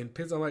Ben, bro, in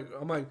Pittsburgh.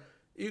 I'm like,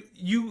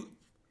 you.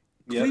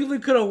 Yep.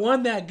 Cleveland could have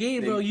won that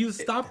game, bro. You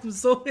stopped them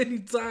so many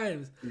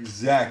times.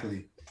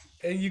 Exactly.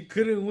 And you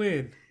couldn't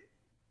win.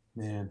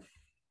 Man.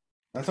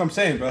 That's what I'm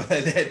saying, bro.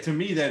 To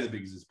me, that is the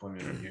biggest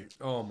disappointment right here.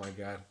 Oh, my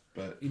God.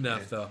 But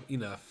enough, though.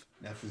 Enough.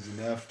 Enough is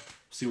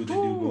enough. See what they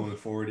do going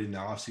forward in the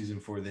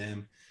offseason for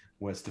them,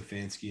 what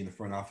Stefanski and the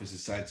front office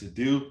decides to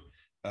do.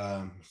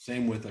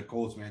 Same with the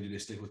Colts, man. Do they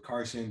stick with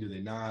Carson? Do they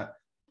not?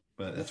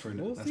 But that's for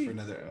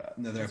another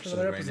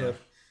episode right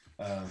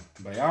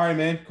But all right,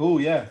 man.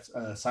 Cool. Yeah.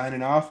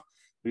 Signing off.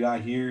 We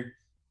got here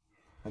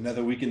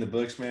another week in the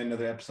books, man.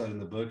 Another episode in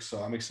the books. So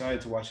I'm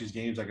excited to watch these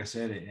games, like I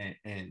said,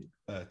 and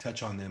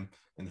touch on them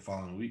in the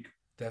following week.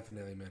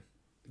 Definitely, man.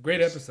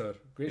 Great episode.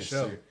 Great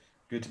show. Sir.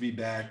 Good to be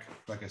back.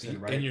 Like I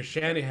said, right. In your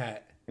shanty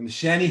hat. In the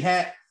shanty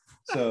hat.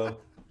 So,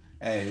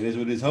 hey, it is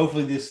what it is.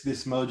 Hopefully this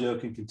mojo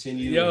can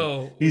continue.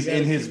 Yo. He's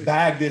in his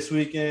bag this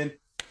weekend.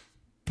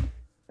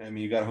 I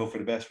mean, you got to hope for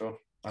the best, bro.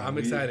 I'm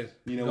excited.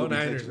 Go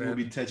Niners, man. We'll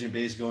be touching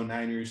base, going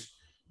Niners.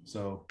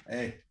 So,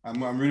 hey,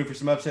 I'm rooting for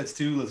some upsets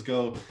too. Let's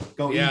go.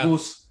 Go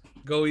Eagles.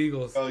 Go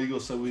Eagles. Go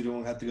Eagles, so we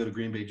don't have to go to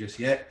Green Bay just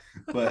yet.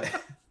 But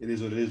it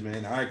is what it is,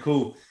 man. All right,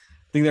 cool.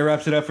 I think that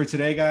wraps it up for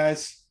today,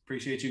 guys.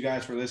 Appreciate you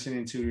guys for listening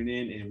and tuning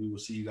in, and we will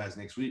see you guys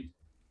next week.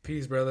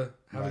 Peace, brother.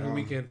 Have a good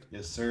weekend.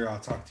 Yes, sir. I'll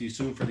talk to you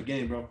soon for the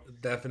game, bro.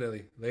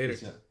 Definitely. Later.